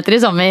 10 kilometer i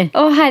sommer.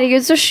 Å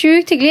herregud, så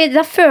sjukt hyggelig.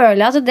 Da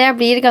føler jeg at det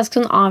blir ganske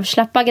sånn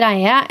avslappet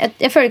greie.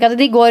 Jeg føler ikke at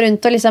de går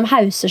rundt og liksom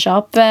hauser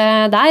seg opp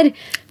der.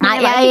 Nei,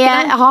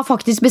 jeg har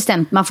faktisk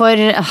bestemt meg for,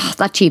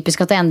 det er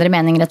typisk at jeg endrer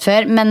mening rett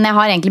før, men jeg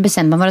har egentlig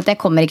bestemt meg for at jeg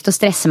kommer ikke til å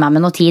stresse meg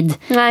med noe tid.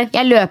 Nei.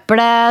 Jeg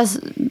løper det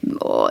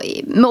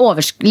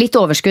med litt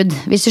overskudd,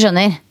 hvis du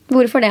skjønner.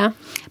 Hvorfor det?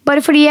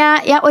 Bare fordi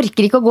jeg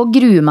orker ikke å gå og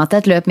grue meg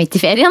til et løp midt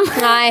i ferien.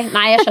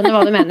 Nei, jeg skjønner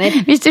hva du mener.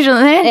 Hvis du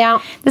skjønner? Ja.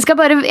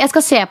 Jeg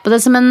skal se på det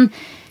som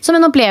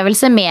en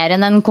opplevelse mer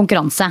enn en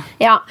konkurranse.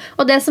 Ja,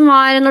 og det som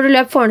var, når du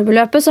løp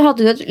Fornebu-løpet, så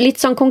hadde du et litt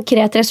sånn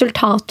konkret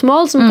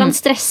resultatmål som kan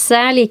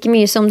stresse like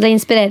mye som det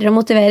inspirerer og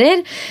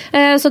motiverer.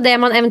 Så det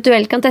man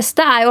eventuelt kan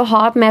teste er jo å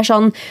ha et mer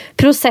sånn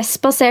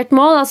prosessbasert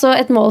mål, altså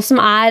et mål som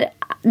er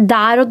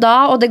der og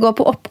da, og det går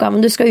på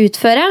oppgaven du skal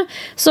utføre.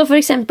 Så for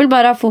eksempel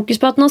bare ha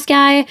fokus på at nå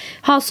skal jeg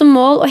ha som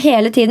mål å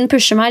hele tiden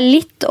pushe meg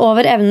litt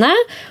over evne,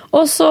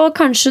 og så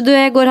kanskje du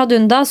går ad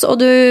undas og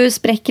du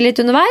sprekker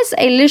litt underveis,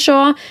 eller så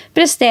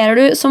presterer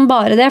du som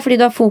bare det, fordi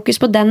du har fokus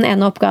på den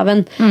ene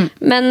oppgaven.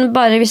 Men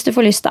bare hvis du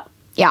får lyst da.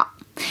 Ja.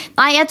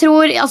 Nei, jeg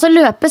tror, altså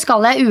løpe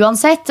skal jeg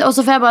uansett, og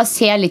så får jeg bare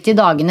se litt i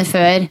dagene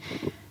før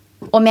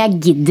om jeg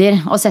gidder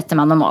å sette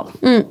meg noen mål,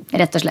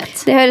 rett og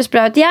slett. Det høres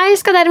bra ut. Jeg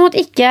skal derimot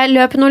ikke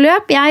løpe noe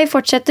løp. Jeg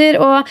fortsetter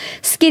å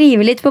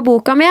skrive litt på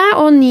boka mi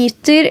og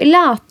nyter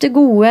late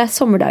gode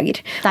sommerdager.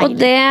 Deilig. Og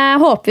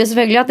det håper vi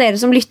selvfølgelig at dere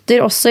som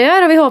lytter også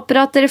gjør, og vi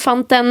håper at dere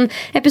fant den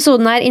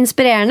episoden her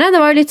inspirerende. Det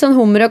var jo litt sånn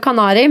hummer og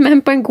kanari,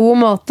 men på en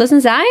god måte,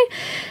 synes jeg.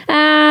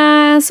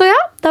 Så ja,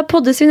 da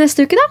poddes vi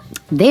neste uke da.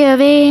 Det gjør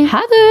vi.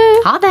 Ha det!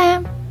 Ha det!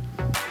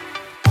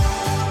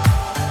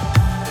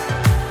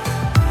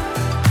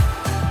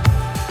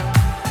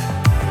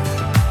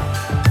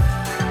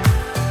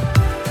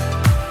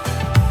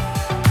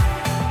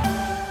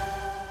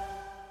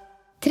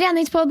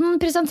 Treningspodden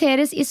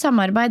presenteres i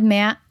samarbeid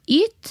med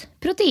Yt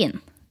Protein.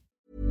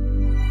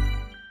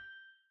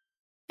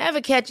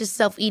 Ever catch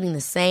yourself eating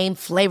the same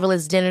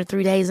flavorless dinner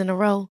 3 days in a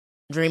row?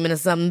 Dreaming of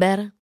something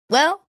better?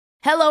 Well,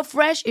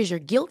 HelloFresh is your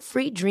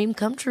guilt-free dream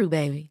come true,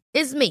 baby.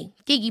 It's me,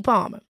 Keke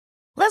Palmer.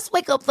 Let's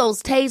wake up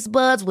those taste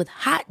buds with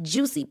hot,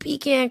 juicy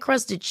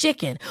pecan-crusted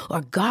chicken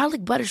or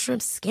garlic butter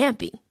shrimp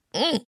scampi.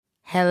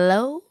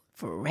 Hello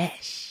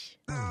Fresh.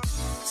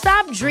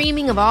 Stop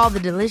dreaming of all the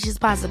delicious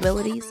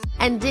possibilities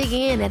and dig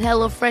in at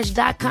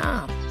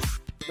HelloFresh.com.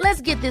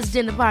 Let's get this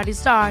dinner party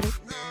started.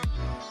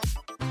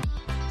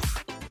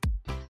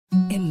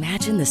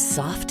 Imagine the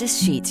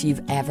softest sheets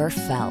you've ever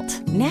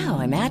felt. Now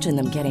imagine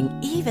them getting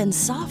even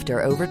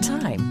softer over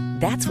time.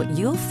 That's what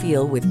you'll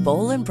feel with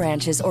Boll &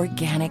 Branch's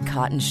organic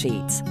cotton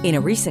sheets. In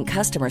a recent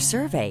customer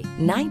survey,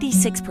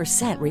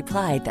 96%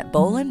 replied that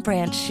Boll &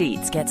 Branch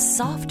sheets get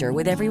softer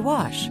with every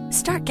wash.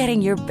 Start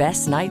getting your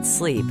best night's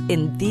sleep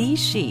in these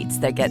sheets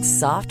that get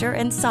softer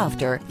and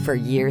softer for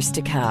years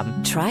to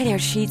come. Try their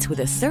sheets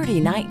with a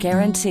 30-night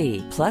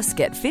guarantee. Plus,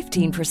 get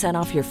 15%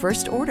 off your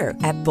first order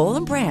at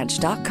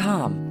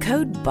BollandBranch.com.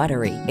 Code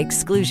BUTTERY.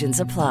 Exclusions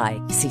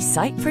apply. See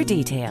site for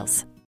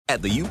details.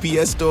 At the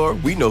UPS Store,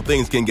 we know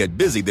things can get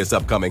busy this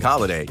upcoming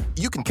holiday.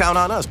 You can count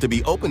on us to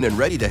be open and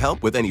ready to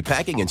help with any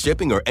packing and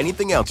shipping or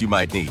anything else you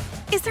might need.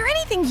 Is there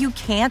anything you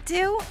can't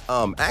do?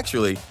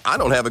 Actually, I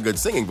don't have a good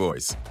singing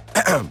voice.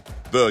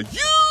 The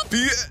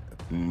UPS...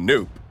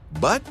 Nope.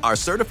 But our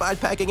certified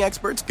packing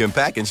experts can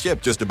pack and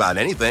ship just about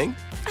anything.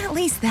 At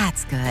least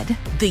that's good.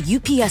 The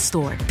UPS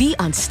Store. Be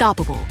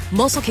unstoppable.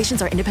 Most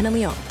locations are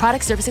independently owned.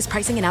 Product, services,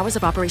 pricing, and hours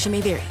of operation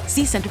may vary.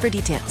 See Center for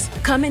details.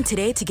 Come in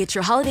today to get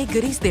your holiday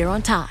goodies there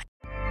on time.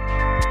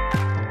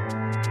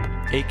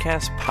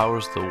 Acast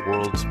powers the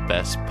world's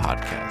best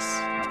podcasts.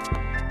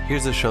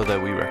 Here's a show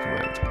that we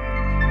recommend.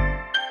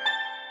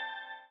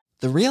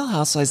 The Real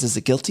Housewives is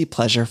a guilty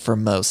pleasure for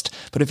most,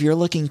 but if you're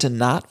looking to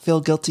not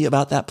feel guilty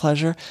about that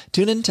pleasure,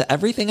 tune in to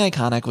Everything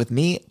Iconic with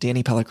me,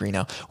 Danny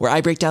Pellegrino, where I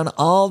break down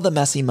all the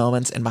messy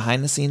moments and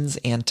behind-the-scenes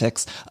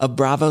antics of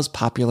Bravo's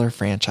popular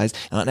franchise.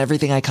 And on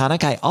Everything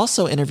Iconic, I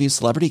also interview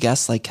celebrity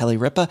guests like Kelly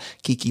Ripa,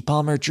 Keke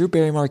Palmer, Drew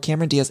Barrymore,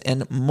 Cameron Diaz,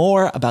 and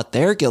more about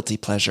their guilty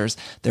pleasures,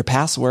 their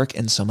past work,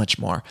 and so much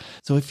more.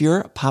 So if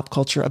you're pop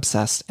culture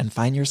obsessed and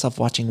find yourself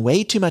watching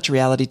way too much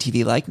reality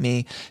TV like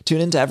me,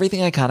 tune in to Everything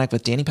Iconic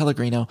with Danny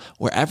Pellegrino,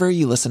 wherever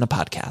you listen to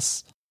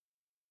podcasts.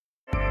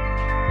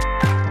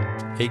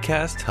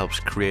 Acast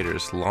helps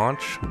creators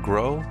launch,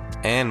 grow,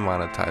 and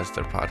monetize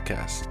their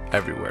podcasts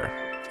everywhere.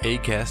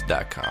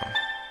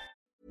 Acast.com.